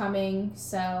up and coming,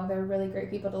 so they're really great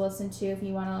people to listen to if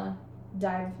you want to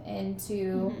dive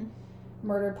into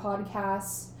murder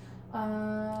podcasts.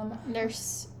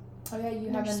 Nurse. Oh yeah, you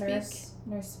have a Nurse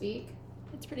Speak.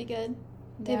 It's pretty good.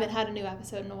 They haven't had a new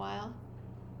episode in a while.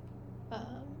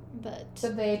 But so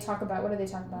they talk about, what do they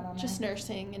talk about on just there?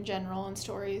 nursing in general and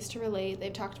stories to relate.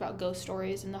 They've talked about ghost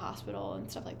stories in the hospital and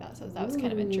stuff like that, so that was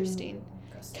kind of interesting.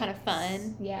 Kind of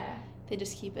fun. Yeah. They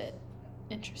just keep it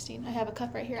interesting. I have a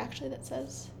cup right here actually that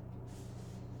says.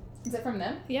 Is it from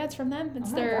them? Yeah, it's from them.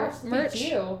 It's their merch.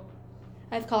 Thank you.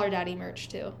 I have Call Her Daddy merch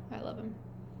too. I love them.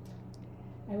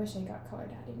 I wish I got Call Her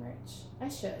Daddy merch. I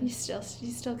should. You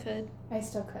still could. I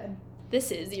still could. This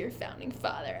is your founding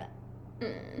father.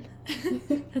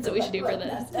 That's what we should do for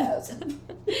this.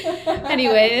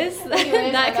 Anyways,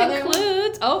 that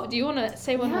concludes. Oh, do you want to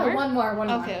say one more? One more.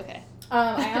 Okay.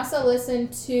 I also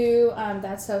listened to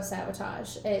That's So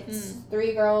Sabotage. It's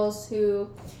 3 girls who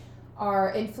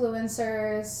are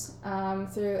influencers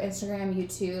through Instagram,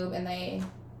 YouTube, and they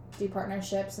do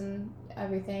partnerships and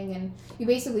everything. And you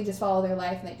basically just follow their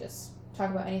life, and they just talk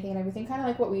about anything and everything, kind of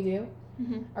like what we do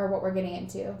or what we're getting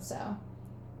into. So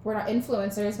we're not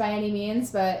influencers by any means,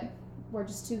 but we're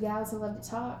just 2 gals who love to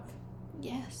talk.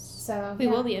 Yes. So we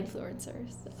will be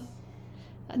influencers. So.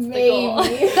 That's maybe. the goal.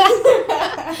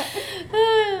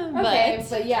 Okay,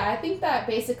 but yeah, I think that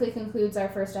basically concludes our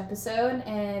first episode.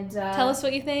 And tell us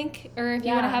what you think, or if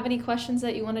you want to have any questions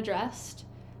that you want addressed,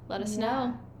 let us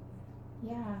know.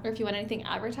 Yeah. Or if you want anything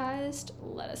advertised,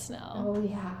 let us know. Oh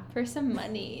yeah. For some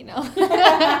money, you know.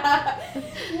 I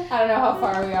don't know how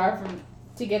far we are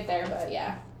to get there, but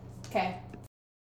yeah. Okay.